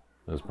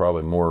is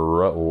probably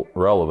more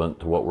relevant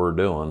to what we're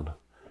doing.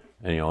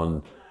 And, you know,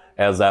 and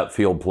as that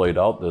field played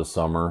out this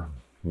summer,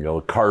 you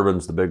know,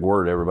 carbon's the big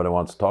word everybody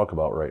wants to talk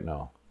about right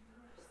now.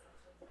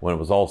 When it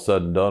was all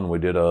said and done, we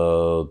did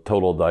a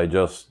total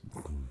digest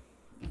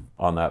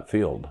on that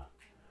field.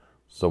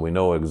 So we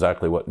know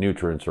exactly what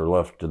nutrients are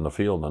left in the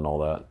field and all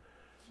that.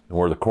 And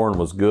where the corn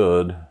was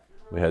good,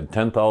 we had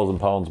 10,000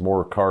 pounds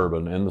more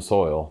carbon in the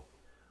soil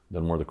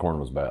than where the corn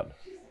was bad.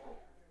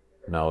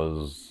 Now,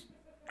 is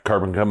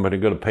Carbon Company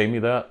going to pay me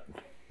that?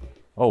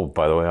 Oh,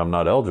 by the way, I'm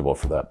not eligible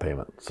for that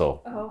payment,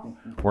 so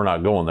we're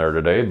not going there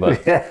today.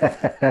 But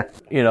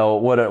you know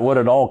what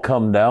it all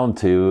come down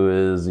to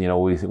is, you know,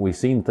 we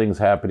seen things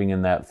happening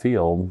in that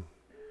field,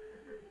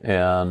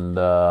 and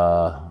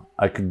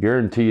I could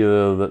guarantee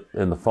you that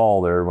in the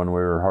fall there, when we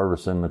were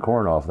harvesting the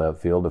corn off that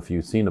field, if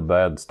you seen a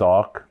bad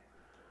stalk,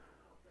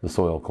 the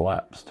soil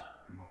collapsed.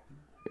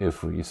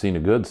 If you seen a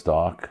good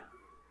stalk,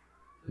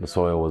 the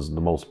soil was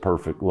the most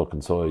perfect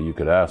looking soil you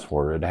could ask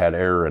for. It had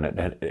air in it,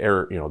 had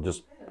air, you know,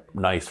 just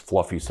nice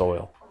fluffy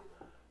soil.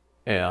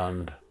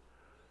 And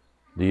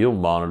the yield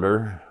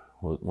monitor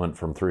went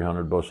from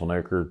 300 bushel an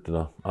acre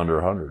to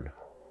under 100.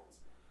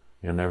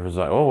 And everyone's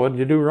like, oh, what did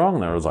you do wrong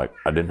there? I was like,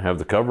 I didn't have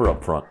the cover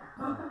up front.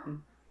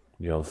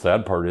 You know, the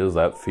sad part is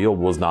that field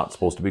was not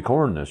supposed to be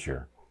corn this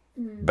year.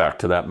 Back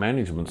to that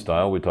management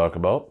style we talk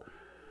about.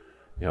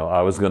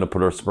 I was going to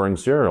put our spring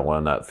cereal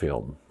on that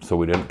field, so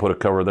we didn't put a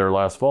cover there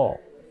last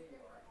fall.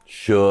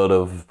 Should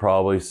have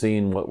probably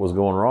seen what was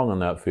going wrong on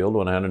that field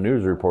when I had a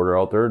news reporter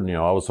out there. And,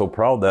 I was so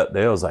proud that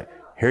day. I was like,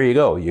 here you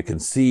go. You can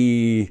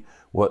see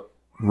what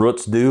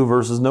roots do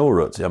versus no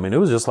roots. I mean, it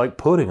was just like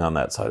pudding on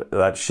that side.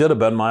 That should have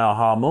been my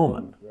aha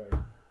moment.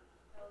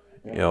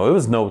 It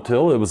was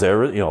no-till. It was,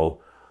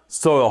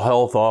 soil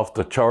health off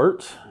the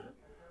charts.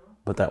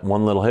 But that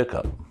one little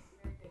hiccup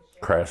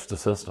crashed the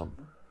system.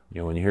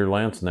 When you hear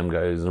Lance and them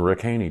guys and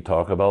Rick Haney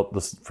talk about the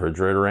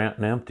refrigerator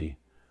and empty,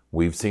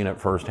 we've seen it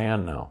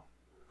firsthand now.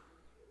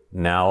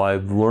 Now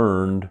I've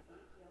learned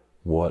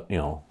what,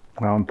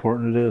 how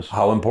important it is.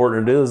 How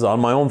important it is on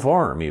my own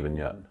farm even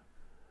yet.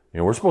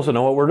 We're supposed to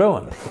know what we're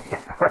doing.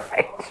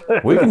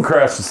 Right. We can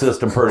crash the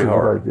system pretty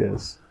hard. Like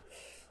this.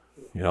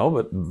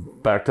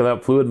 But back to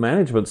that fluid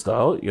management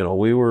style,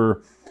 we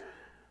were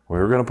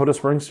going to put a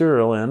spring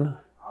cereal in.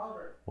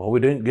 Well, we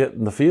didn't get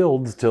in the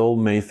fields till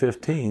May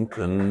 15th,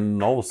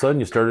 and all of a sudden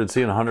you started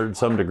seeing 100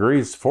 some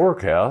degrees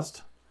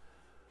forecast.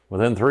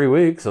 Within 3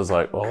 weeks, I was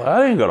like, well,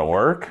 that ain't going to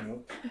work.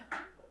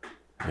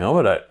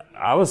 But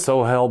I was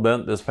so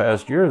hell-bent this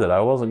past year that I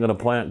wasn't going to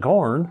plant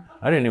corn.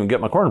 I didn't even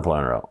get my corn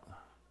planter out.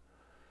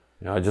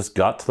 I just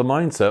got to the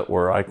mindset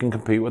where I can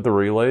compete with the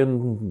relay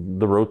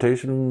and the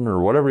rotation or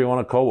whatever you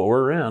want to call what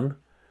we're in.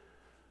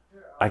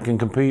 I can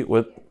compete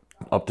with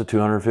up to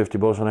 250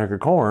 bushel an acre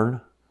corn,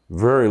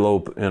 very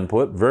low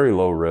input, very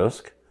low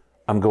risk.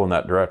 I'm going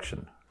that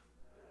direction.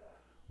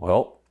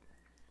 Well,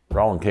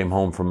 Roland came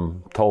home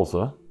from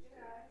Tulsa.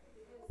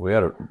 We had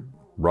to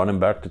run him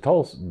back to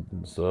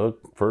Tulsa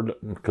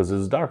because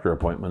his doctor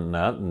appointment and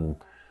that. And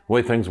the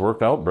way things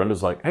worked out,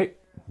 Brenda's like, hey,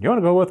 you want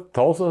to go with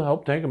Tulsa,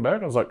 help take him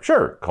back? I was like,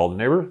 sure. Called the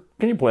neighbor.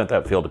 Can you plant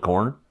that field of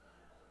corn?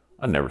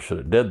 I never should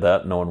have did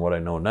that knowing what I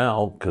know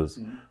now, because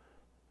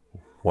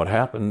what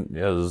happened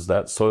is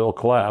that soil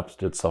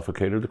collapsed. It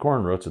suffocated the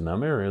corn roots in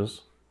them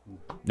areas.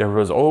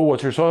 Everybody's, oh,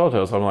 what's your soil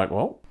test? I'm like,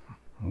 well,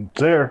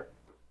 it's there.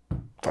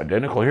 It's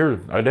identical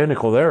here,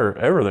 identical there,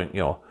 everything,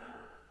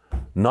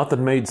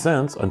 Nothing made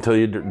sense until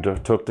you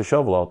took the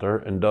shovel out there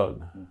and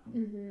dug.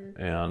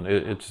 Mm-hmm. And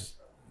it's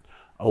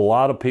a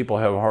lot of people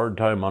have a hard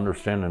time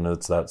understanding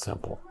it's that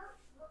simple.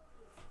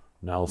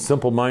 Now,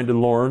 simple-minded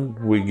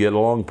Lauren, we get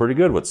along pretty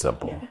good with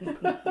simple.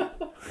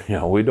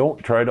 We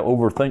don't try to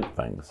overthink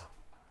things.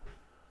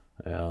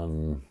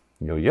 And,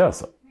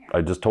 yes,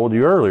 I just told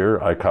you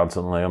earlier, I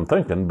constantly am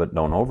thinking, but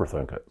don't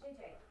overthink it.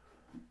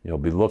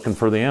 Be looking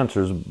for the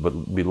answers,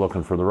 but be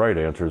looking for the right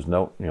answers.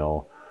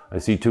 No, I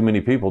see too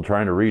many people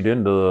trying to read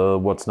into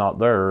what's not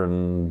there,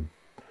 and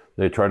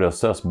they try to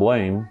assess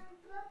blame.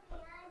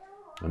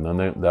 And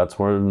then that's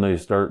when they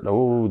start,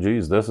 oh,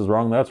 geez, this is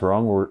wrong, that's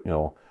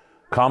wrong.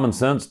 Common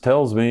sense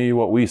tells me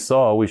what we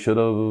saw, we should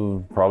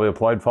have probably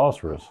applied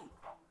phosphorus.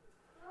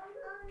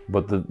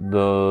 But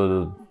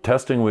the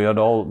testing we had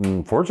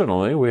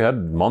unfortunately, we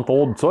had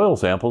month-old soil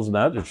samples, and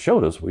that it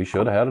showed us we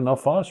should have had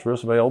enough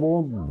phosphorus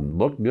available,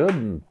 looked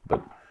good,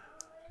 but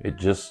it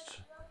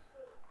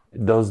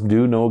does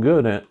do no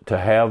good to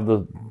have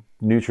the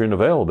nutrient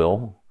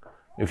available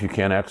if you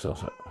can't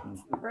access it.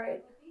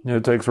 Right.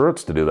 It takes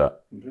roots to do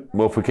that.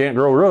 Well, if we can't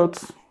grow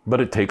roots,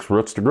 but it takes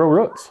roots to grow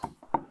roots.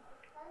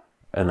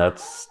 And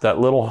that's that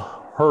little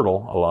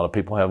hurdle a lot of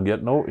people have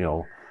getting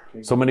over.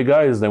 So many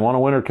guys, they want a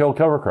winter kill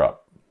cover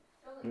crop.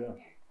 Yeah.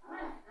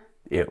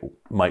 It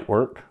might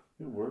work.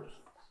 It works.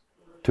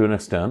 To an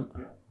extent.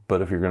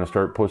 But if you're going to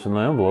start pushing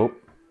the envelope,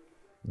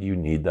 you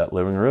need that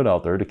living root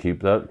out there to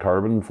keep that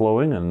carbon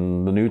flowing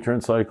and the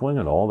nutrient cycling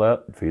and all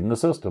that feeding the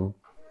system.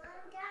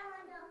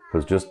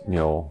 Because just,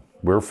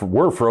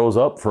 we're froze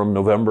up from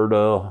November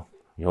to,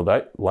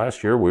 that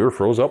last year we were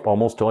froze up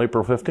almost till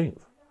April 15th.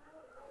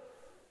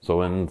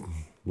 So in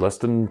less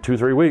than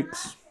 2-3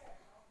 weeks,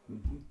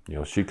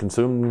 she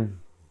consumed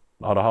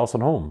out of house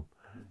and home.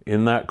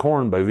 In that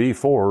corn by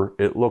V4,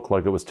 it looked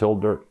like it was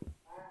tilled dirt.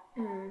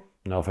 Mm.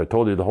 Now, if I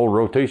told you the whole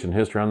rotation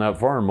history on that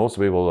farm, most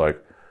people are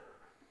like,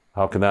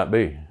 how can that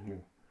be?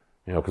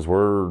 Because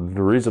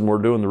the reason we're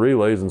doing the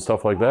relays and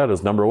stuff like that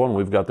is, number one,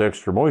 we've got the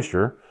extra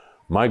moisture.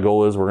 My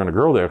goal is we're going to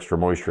grow the extra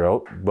moisture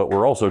out, but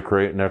we're also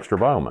creating extra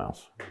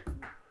biomass.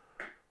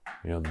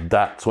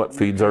 That's what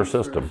feeds our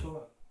system.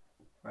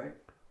 Right?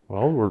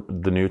 Well,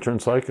 the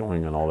nutrient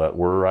cycling and all that.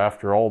 We're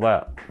after all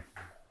that.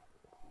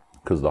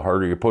 Because the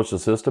harder you push the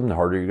system, the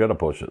harder you got to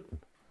push it.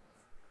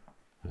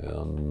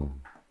 And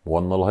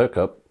one little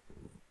hiccup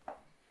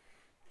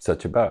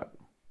sets you back.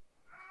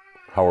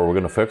 How are we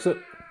going to fix it?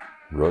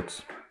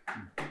 Roots.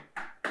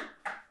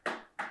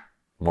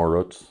 More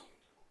roots.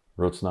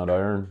 Roots not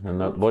iron.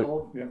 And that, Blake?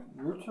 Yeah.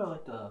 Roots are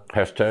like the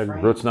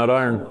Hashtag roots not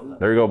iron.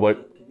 There you go, Blake.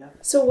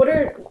 So what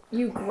are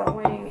you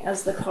growing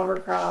as the cover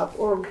crop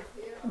or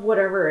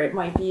whatever it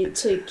might be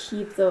to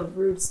keep the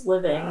roots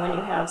living when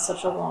you have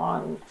such a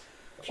long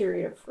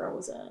period of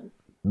frozen?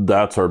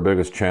 That's our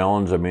biggest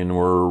challenge. I mean,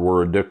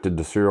 we're addicted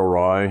to cereal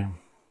rye.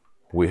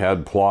 We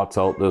had plots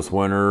out this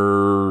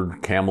winter,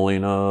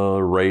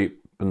 camelina,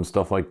 rape, and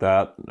stuff like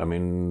that. I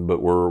mean,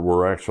 but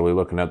we're actually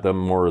looking at them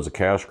more as a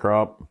cash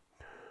crop.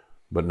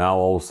 But now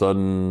all of a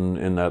sudden,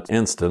 in that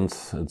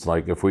instance, it's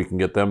like if we can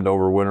get them to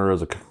overwinter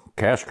as a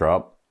cash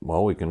crop,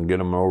 well, we can get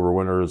them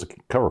overwinter as a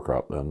cover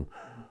crop then.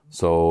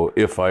 So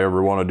if I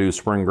ever want to do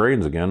spring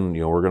grains again,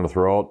 we're going to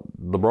throw out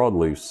the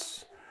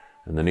broadleafs.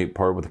 And the neat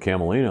part with the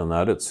camelina on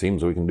that, it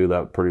seems we can do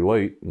that pretty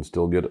late and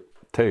still get it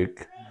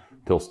take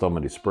until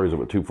somebody sprays it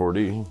with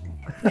 2,4-D.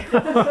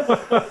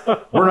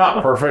 We're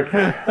not perfect.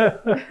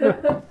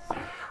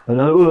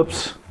 Another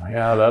oops.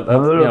 Yeah,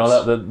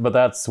 but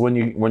that's when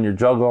you're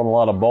juggling a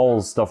lot of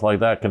balls, stuff like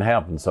that can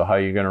happen. So how are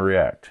you going to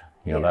react?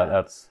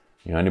 That's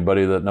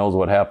anybody that knows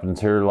what happens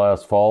here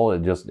last fall,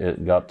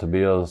 it got to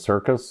be a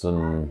circus,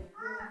 and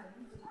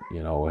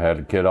we had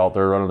a kid out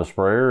there running a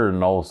sprayer,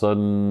 and all of a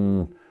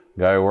sudden,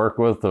 guy I work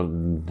with,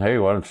 hey,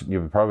 why don't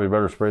you probably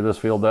better spray this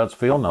field, that's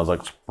field, and I was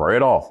like, spray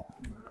it all.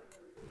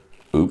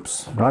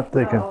 Oops. Not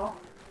thinking.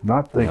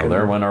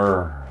 There went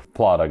our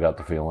plot, I got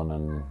the feeling,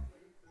 and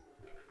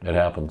it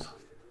happens.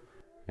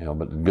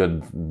 But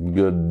good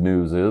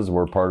news is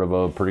we're part of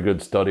a pretty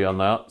good study on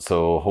that.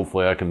 So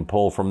hopefully I can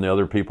pull from the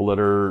other people that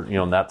are,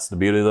 and that's the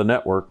beauty of the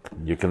network.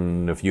 You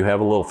can, if you have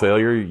a little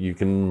failure, you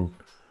can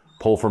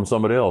pull from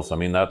somebody else. I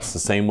mean, that's the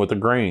same with the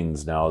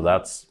grains. Now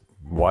that's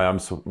why I'm,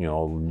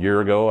 a year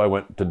ago I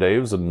went to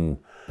Dave's and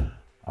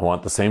I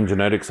want the same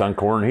genetics on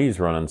corn he's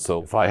running.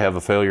 So if I have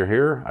a failure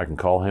here, I can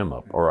call him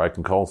up, or I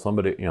can call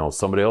somebody else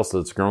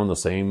that's grown the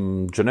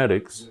same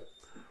genetics,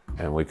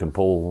 and we can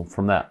pull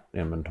from that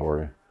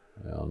inventory.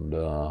 And,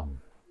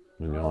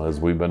 as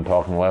we've been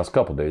talking the last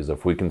couple of days,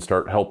 if we can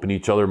start helping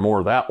each other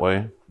more that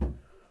way,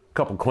 a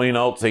couple clean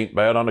outs ain't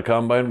bad on the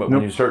combine, but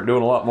when you start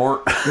doing a lot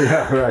more.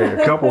 Yeah, right.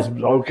 A couple's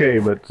okay,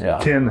 but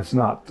 10 it's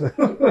not.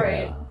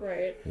 Right.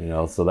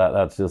 So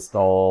that's just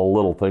all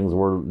little things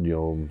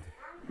we're,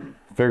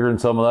 figuring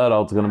some of that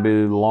out is going to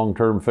be the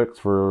long-term fix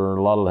for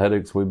a lot of the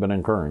headaches we've been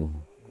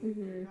incurring.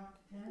 Mm-hmm.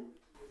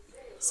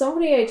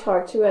 Somebody I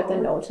talked to at the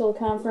No-Till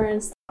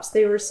conference,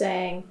 they were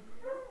saying,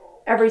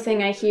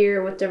 everything I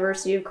hear with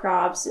diversity of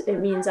crops, it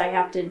means I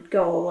have to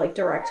go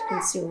direct to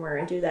consumer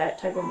and do that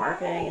type of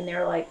marketing. And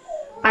they're like,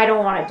 I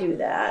don't want to do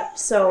that.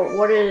 So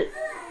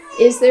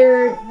is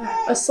there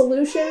a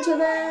solution to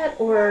that?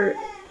 Or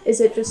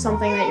is it just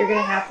something that you're going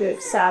to have to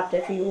accept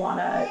if you want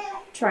to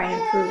try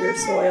and improve your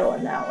soil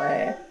in that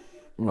way?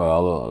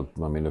 Well,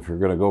 I mean, if you're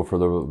going to go for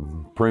the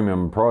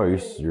premium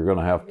price, you're going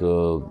to have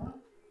to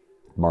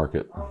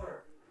market.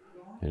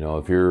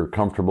 If you're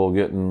comfortable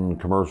getting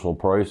commercial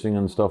pricing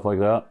and stuff like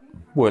that,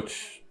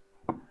 which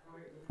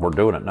we're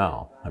doing it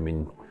now. I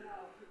mean,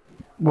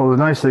 well, the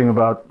nice thing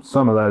about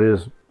some of that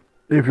is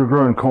if you're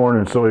growing corn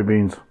and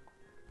soybeans,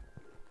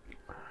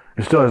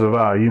 it still has a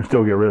value. You can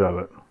still get rid of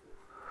it.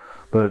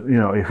 But,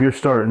 if you're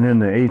starting in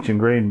the H and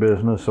grain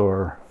business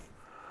or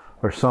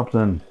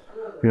something,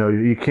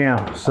 you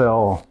can't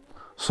sell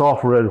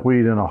soft red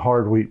wheat in a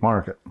hard wheat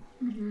market.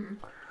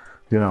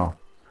 Mm-hmm.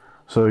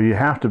 So you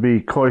have to be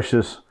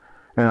cautious.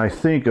 And I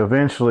think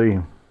eventually,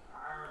 and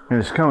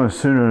it's coming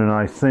sooner than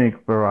I think,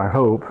 or I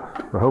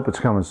hope it's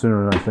coming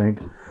sooner than I think,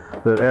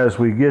 that as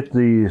we get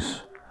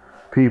these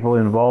people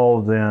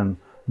involved in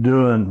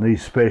doing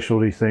these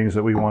specialty things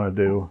that we want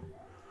to do,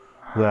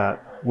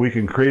 that we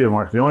can create a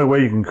market. The only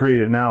way you can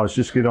create it now is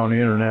just get on the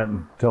internet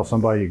and tell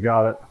somebody you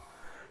got it.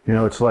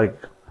 It's like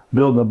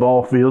building a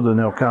ball field and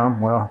they'll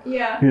come. Well,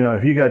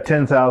 if you got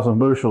 10,000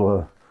 bushel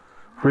of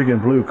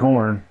freaking blue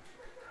corn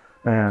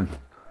and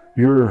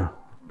your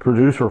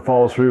producer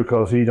falls through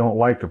because he don't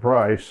like the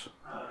price,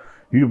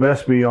 you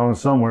best be on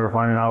somewhere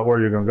finding out where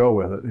you're going to go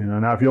with it.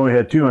 Now if you only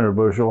had 200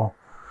 bushel,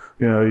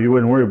 you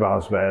wouldn't worry about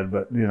it as bad.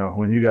 But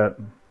when you got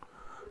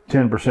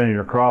 10% of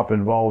your crop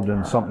involved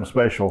in something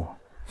special,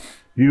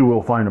 you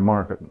will find a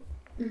market.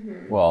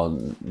 Mm-hmm. Well,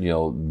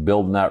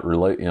 building that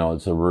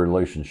it's a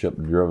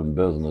relationship-driven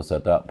business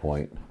at that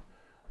point.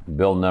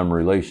 Building them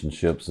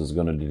relationships is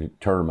going to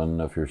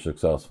determine if you're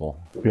successful.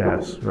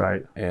 Yes,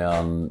 right.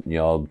 And,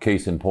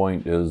 case in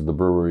point is the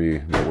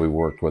brewery that we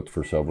worked with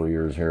for several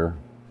years here.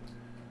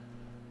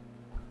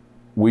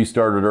 We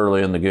started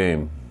early in the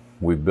game.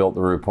 We've built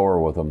the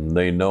rapport with them.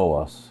 They know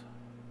us.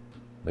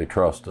 They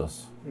trust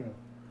us. Yeah.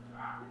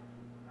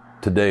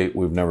 To date,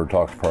 we've never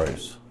talked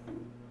price.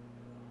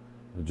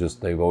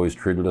 They've always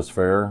treated us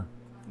fair.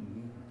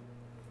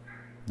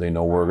 They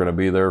know we're going to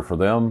be there for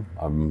them.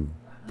 I'm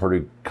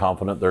pretty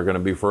confident they're going to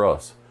be for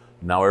us.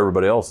 Now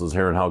everybody else is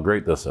hearing how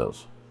great this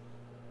is.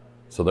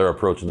 So they're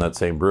approaching that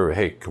same brewery.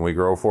 Hey, can we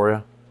grow for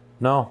you?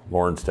 No,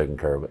 Lauren's taking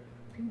care of it.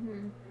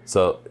 Mm-hmm.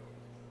 So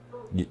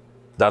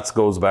that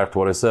goes back to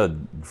what I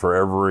said. For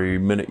every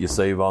minute you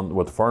save on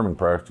with the farming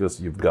practice,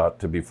 you've got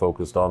to be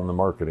focused on the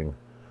marketing.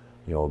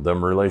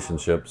 Them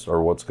relationships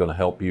are what's going to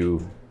help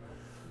you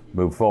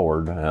move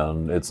forward,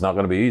 and it's not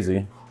going to be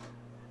easy.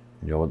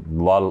 A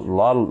lot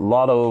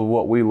of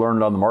what we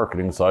learned on the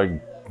marketing side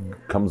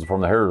comes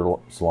from the hair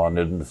salon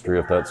industry,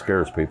 if that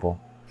scares people.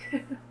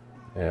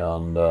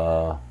 And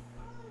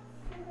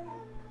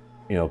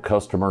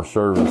customer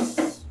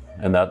service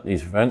And that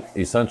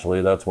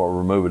essentially, that's what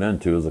we're moving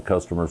into, is a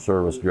customer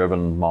service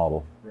driven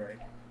model. Right.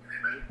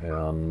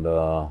 And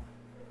or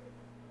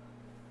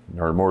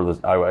more,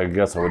 I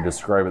guess I would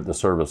describe it the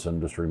service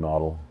industry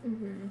model.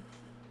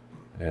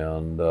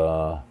 And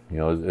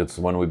it's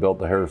when we built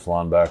the hair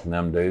salon back in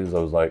them days, I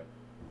was like,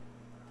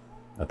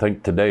 I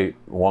think to date,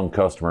 one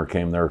customer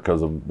came there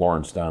because of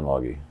Lauren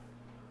Stanloggy.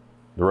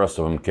 The rest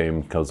of them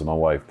came because of my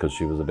wife, because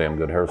she was a damn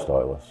good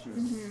hairstylist.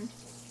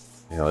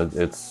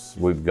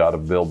 We've got to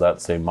build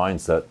that same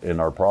mindset in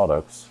our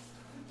products.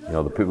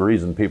 The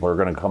reason people are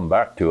going to come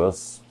back to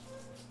us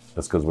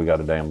is because we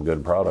got a damn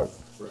good product.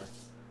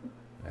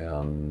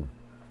 And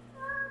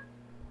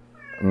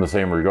in the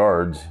same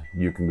regards,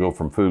 you can go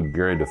from food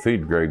grade to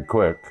feed grade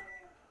quick.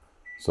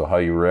 So how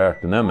you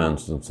react in them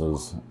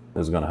instances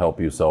is going to help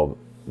you sell,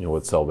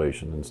 with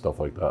salvation and stuff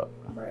like that.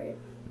 Right.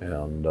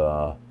 And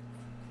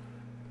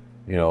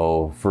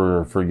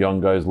for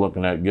young guys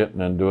looking at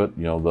getting into it,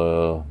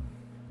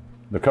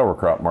 the cover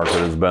crop market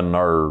has been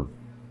our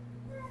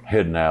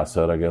hidden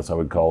asset, I guess I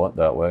would call it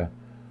that way.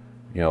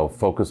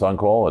 Focus on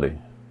quality.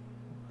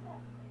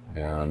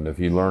 And if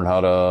you learn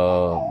how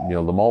to,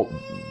 the malt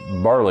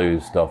barley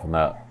stuff and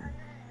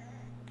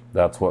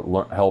that's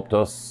what helped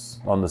us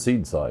on the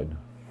seed side.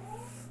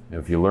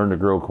 If you learn to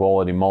grow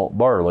quality malt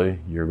barley,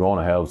 you're going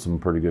to have some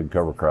pretty good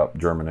cover crop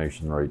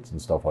germination rates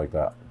and stuff like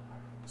that.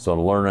 So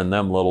learning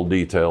them little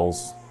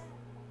details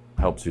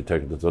helps you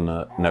take it to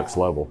the next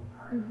level.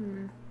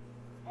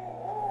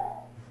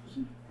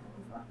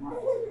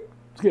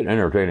 It's getting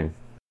entertaining.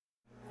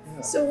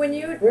 So when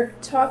you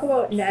talk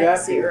about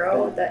net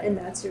zero, and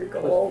that's your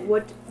goal,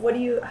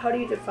 how do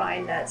you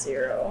define net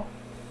zero?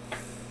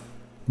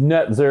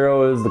 Net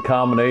zero is the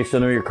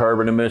combination of your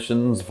carbon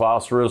emissions,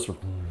 phosphorus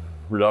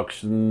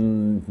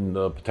reduction,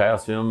 the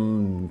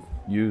potassium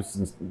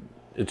use.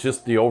 It's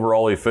just the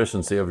overall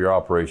efficiency of your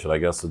operation, I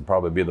guess would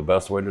probably be the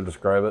best way to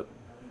describe it.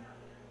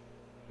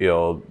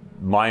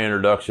 My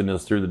introduction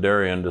is through the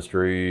dairy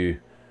industry,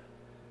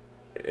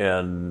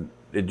 and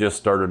it just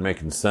started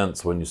making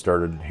sense when you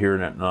started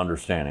hearing it and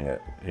understanding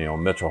it.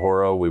 Mitchell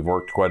Hora, we've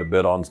worked quite a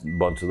bit on a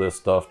bunch of this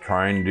stuff,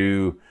 trying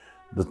to,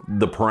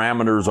 the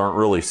parameters aren't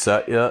really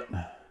set yet,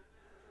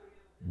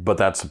 but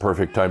that's the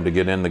perfect time to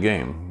get in the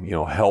game.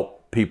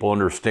 Help people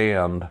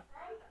understand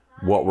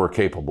what we're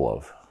capable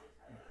of.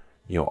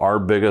 Our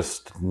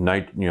biggest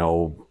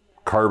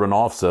carbon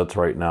offsets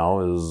right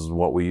now is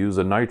what we use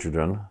in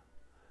nitrogen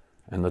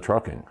and the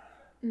trucking.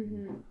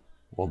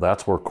 Well,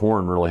 that's where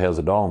corn really has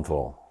a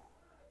downfall.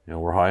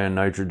 We're high in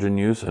nitrogen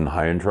use and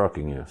high in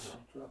trucking use.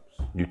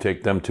 You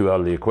take them two out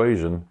of the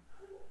equation,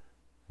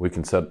 we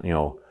can set,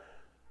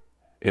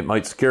 it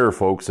might scare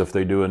folks if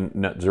they do a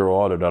net zero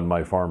audit on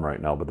my farm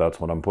right now, but that's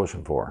what I'm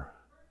pushing for.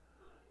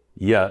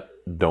 Yet,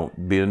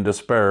 don't be in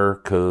despair,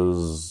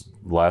 because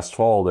last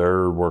fall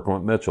they're working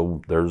with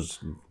Mitchell. There's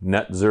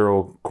net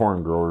zero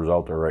corn growers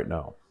out there right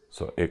now.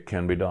 So it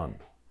can be done.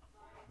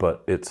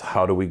 But it's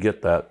how do we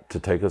get that to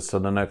take us to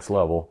the next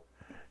level?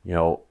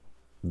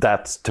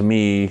 That's to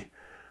me,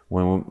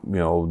 when,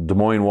 Des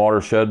Moines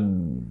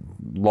watershed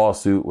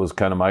lawsuit was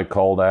kind of my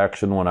call to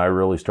action when I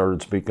really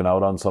started speaking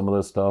out on some of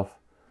this stuff.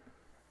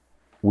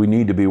 We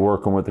need to be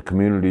working with the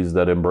communities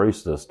that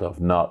embrace this stuff,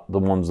 not the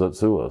ones that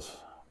sue us.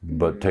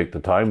 But take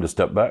the time to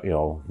step back. We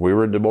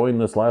were in Des Moines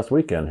this last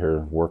weekend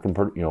here, working.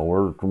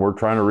 We're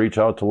trying to reach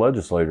out to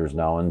legislators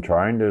now and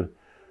trying to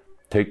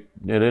take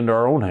it into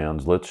our own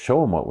hands. Let's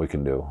show them what we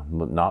can do.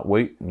 Not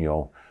wait.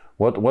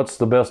 What's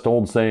the best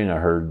old saying I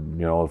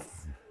heard?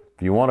 If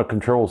you want to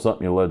control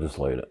something, you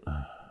legislate it.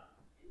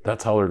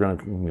 That's how they're going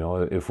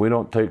to. If we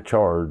don't take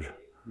charge,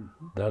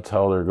 that's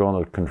how they're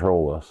going to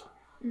control us.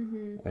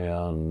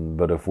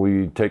 But if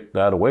we take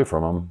that away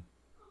from them,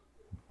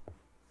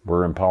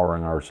 we're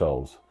empowering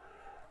ourselves.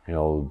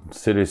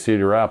 City of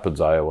Cedar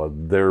Rapids, Iowa,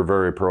 they're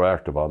very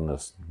proactive on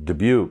this.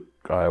 Dubuque,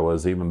 Iowa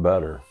is even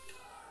better.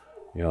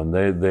 And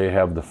they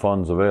have the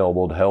funds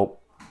available to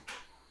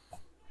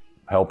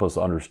help us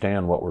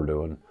understand what we're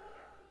doing.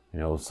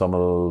 Some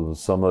of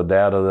the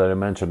data that I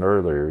mentioned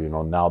earlier,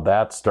 now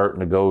that's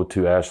starting to go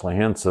to Ashley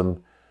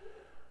Henson.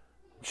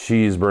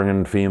 She's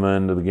bringing FEMA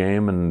into the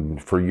game,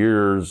 and for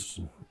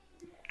years,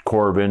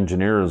 Corps of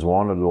Engineers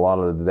wanted a lot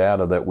of the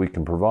data that we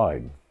can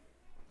provide.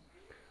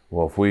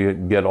 Well, if we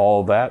get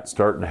all that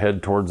starting to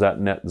head towards that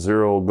net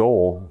zero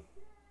goal,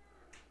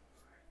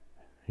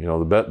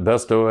 the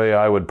best way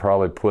I would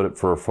probably put it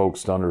for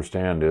folks to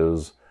understand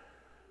is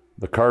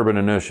the Carbon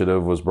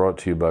Initiative was brought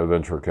to you by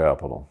venture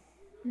capital.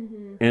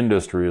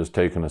 Industry has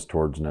taken us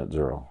towards net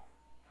zero.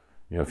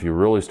 If you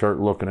really start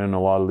looking in a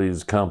lot of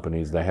these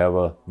companies, they have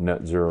a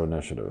net zero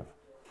initiative.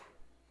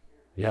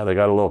 Yeah, they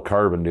got a little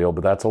carbon deal,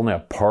 but that's only a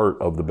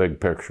part of the big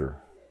picture.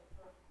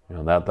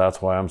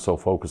 That's why I'm so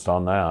focused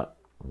on that.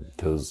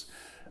 Because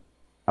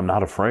I'm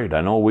not afraid.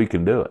 I know we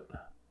can do it.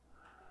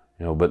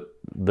 But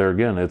there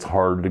again, it's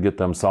hard to get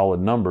them solid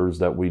numbers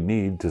that we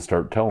need to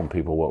start telling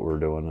people what we're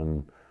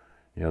doing.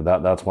 And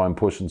that's why I'm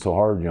pushing so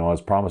hard. I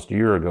was promised a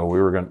year ago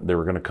they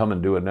were going to come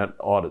and do a net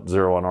audit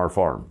zero on our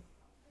farm.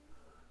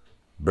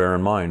 Bear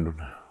in mind,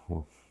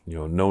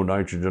 no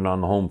nitrogen on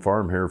the home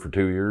farm here for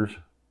 2 years,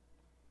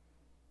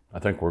 I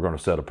think we're going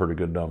to set a pretty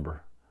good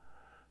number.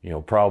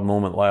 Proud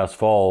moment last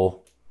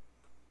fall,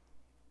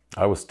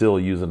 I was still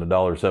using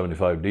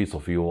 $1.75 diesel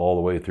fuel all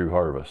the way through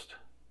harvest.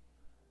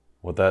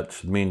 What that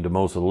should mean to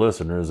most of the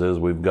listeners is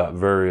we've got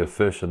very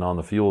efficient on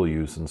the fuel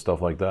use and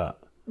stuff like that.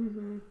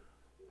 Mm-hmm.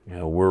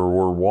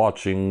 We're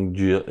watching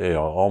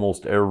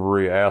almost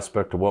every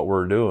aspect of what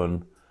we're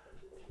doing.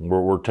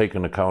 We're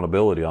taking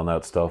accountability on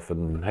that stuff,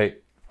 and hey,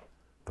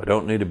 if I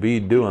don't need to be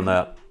doing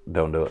that,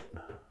 don't do it.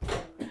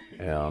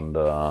 And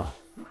the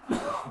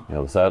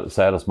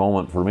saddest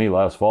moment for me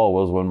last fall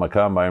was when my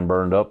combine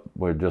burned up.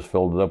 We had just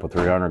filled it up with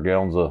 300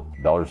 gallons of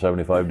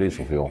 $1.75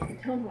 diesel fuel.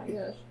 Oh my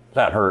gosh.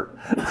 That hurt.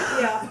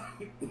 Yeah.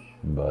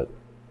 But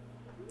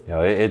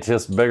it's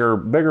just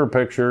bigger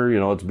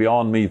picture. It's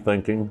beyond me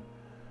thinking.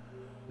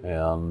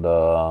 And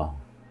I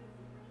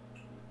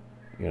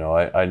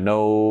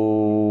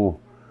know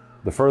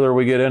the further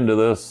we get into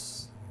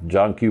this,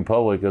 John Q.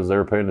 Public, as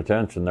they're paying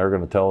attention, they're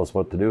going to tell us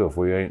what to do if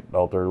we ain't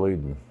out there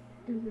leading.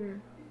 Mm-hmm.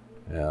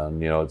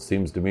 And it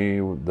seems to me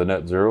the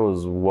net zero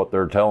is what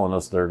they're telling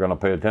us they're going to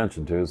pay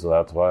attention to, so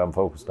that's why I'm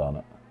focused on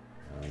it.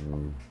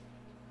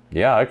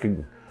 I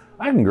can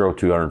grow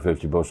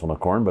 250 bushel of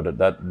corn, but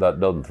that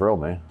doesn't thrill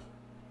me.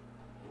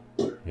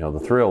 The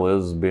thrill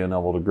is being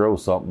able to grow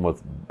something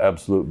with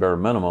absolute bare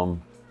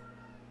minimum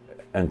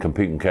and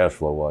competing cash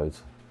flow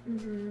wise.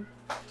 Mm-hmm.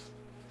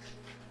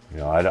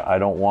 I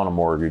don't want a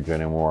mortgage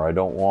anymore. I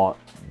don't want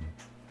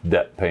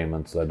debt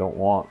payments. I don't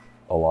want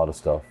a lot of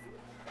stuff.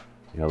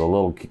 The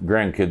little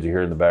grandkids you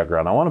hear in the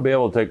background, I want to be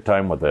able to take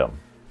time with them.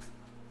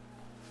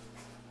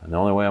 And the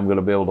only way I'm going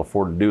to be able to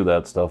afford to do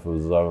that stuff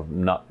is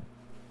I'm not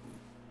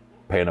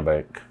paying a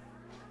bank.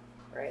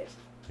 Right.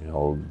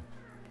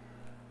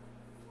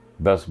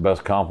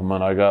 Best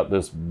compliment I got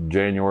this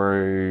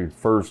January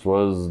 1st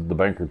was the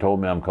banker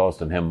told me I'm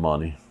costing him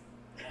money.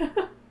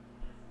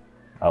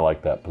 I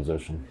like that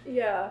position.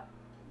 Yeah.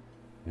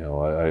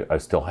 I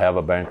still have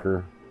a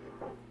banker,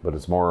 but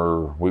it's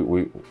more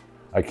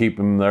I keep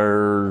him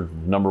there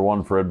number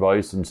one for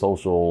advice and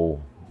social.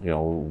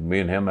 Me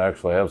and him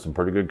actually have some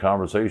pretty good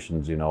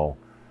conversations. No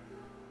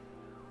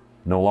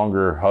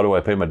longer how do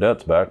I pay my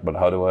debts back, but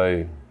how do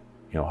I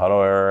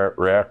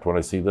react when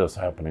I see this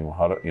happening?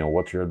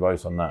 What's your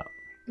advice on that?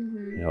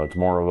 Mm-hmm. It's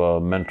more of a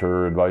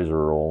mentor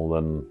advisor role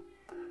than,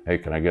 hey,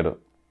 can I get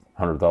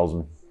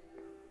 $100,000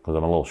 because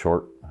I'm a little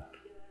short?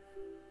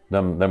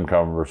 Them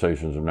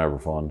conversations are never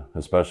fun,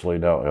 especially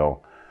now.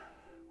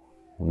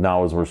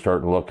 Now as we're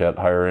starting to look at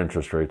higher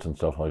interest rates and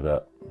stuff like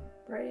that.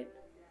 Right.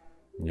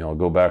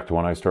 Go back to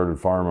when I started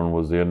farming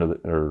was the end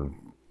of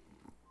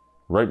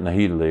right in the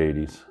heat of the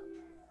 80s.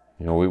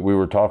 We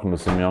were talking to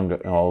some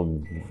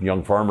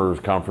young farmers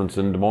conference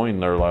in Des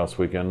Moines there last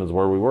weekend is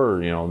where we were,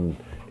 and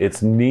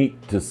it's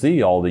neat to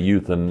see all the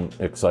youth and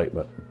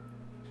excitement.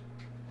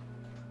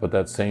 But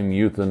that same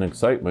youth and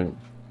excitement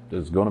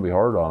is going to be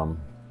hard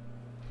on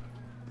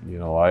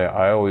them.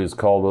 I always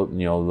call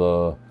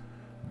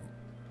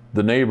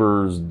the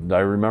neighbors. I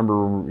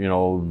remember,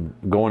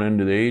 going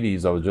into the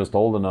 80s, I was just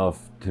old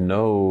enough to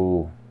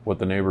know what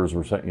the neighbors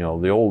were saying,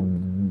 the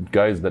old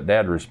guys that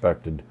Dad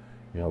respected.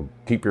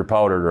 Keep your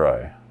powder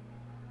dry.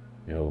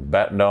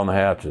 Batten down the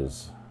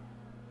hatches.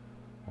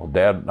 Well,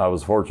 Dad, I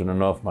was fortunate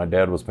enough, my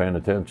dad was paying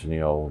attention,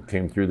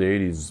 came through the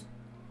 80s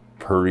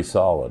pretty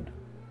solid.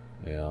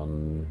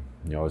 And,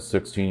 I was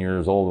 16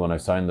 years old when I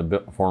signed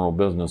the formal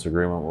business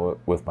agreement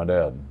with my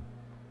dad.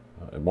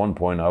 At one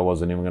point, I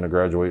wasn't even going to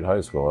graduate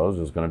high school. I was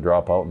just going to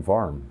drop out and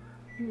farm.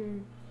 Mm-hmm.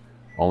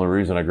 Only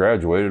reason I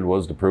graduated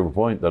was to prove a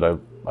point that I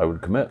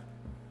would commit.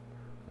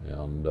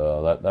 And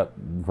that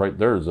right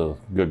there is a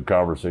good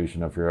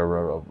conversation if you're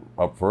ever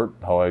up for it.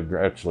 How I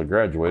actually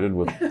graduated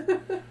with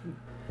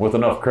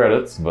enough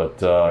credits, but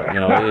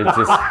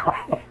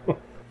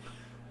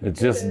it's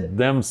just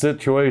them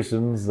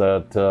situations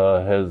that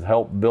has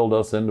helped build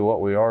us into what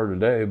we are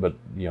today. But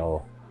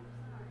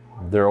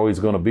they're always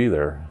going to be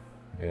there,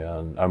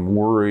 and I'm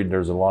worried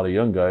there's a lot of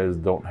young guys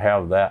don't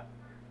have that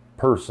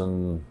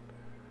person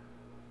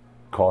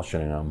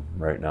cautioning them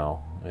right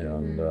now,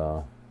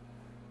 and.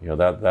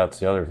 That's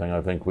the other thing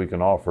I think we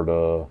can offer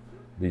to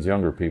these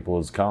younger people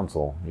is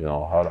counsel.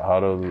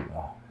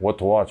 What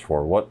to watch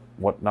for, what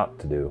not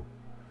to do.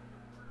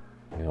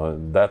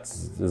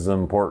 That's as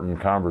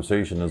important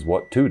conversation as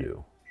what to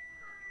do.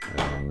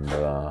 And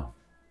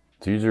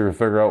it's easier to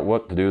figure out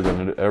what to do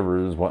than it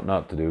ever is what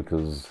not to do,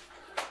 because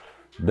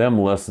them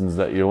lessons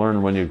that you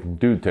learn when you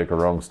do take a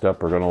wrong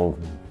step are going to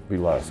be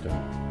lasting.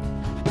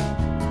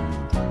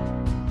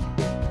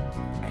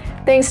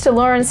 Thanks to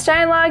Lauren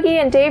Steinlage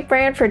and Dave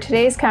Brandt for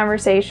today's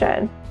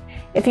conversation.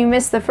 If you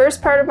missed the first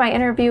part of my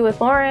interview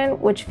with Lauren,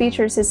 which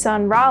features his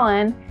son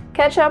Rollin,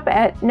 catch up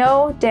at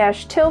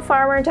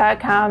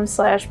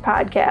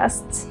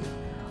no-tillfarmer.com/podcasts.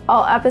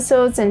 All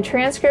episodes and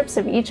transcripts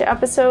of each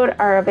episode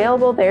are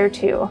available there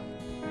too.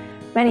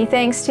 Many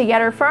thanks to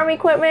Yetter Farm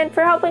Equipment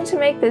for helping to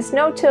make this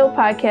No-Till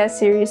podcast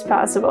series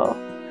possible.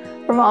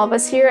 From all of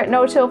us here at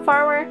No-Till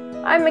Farmer,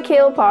 I'm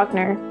Michaela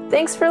Paulkner.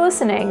 Thanks for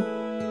listening.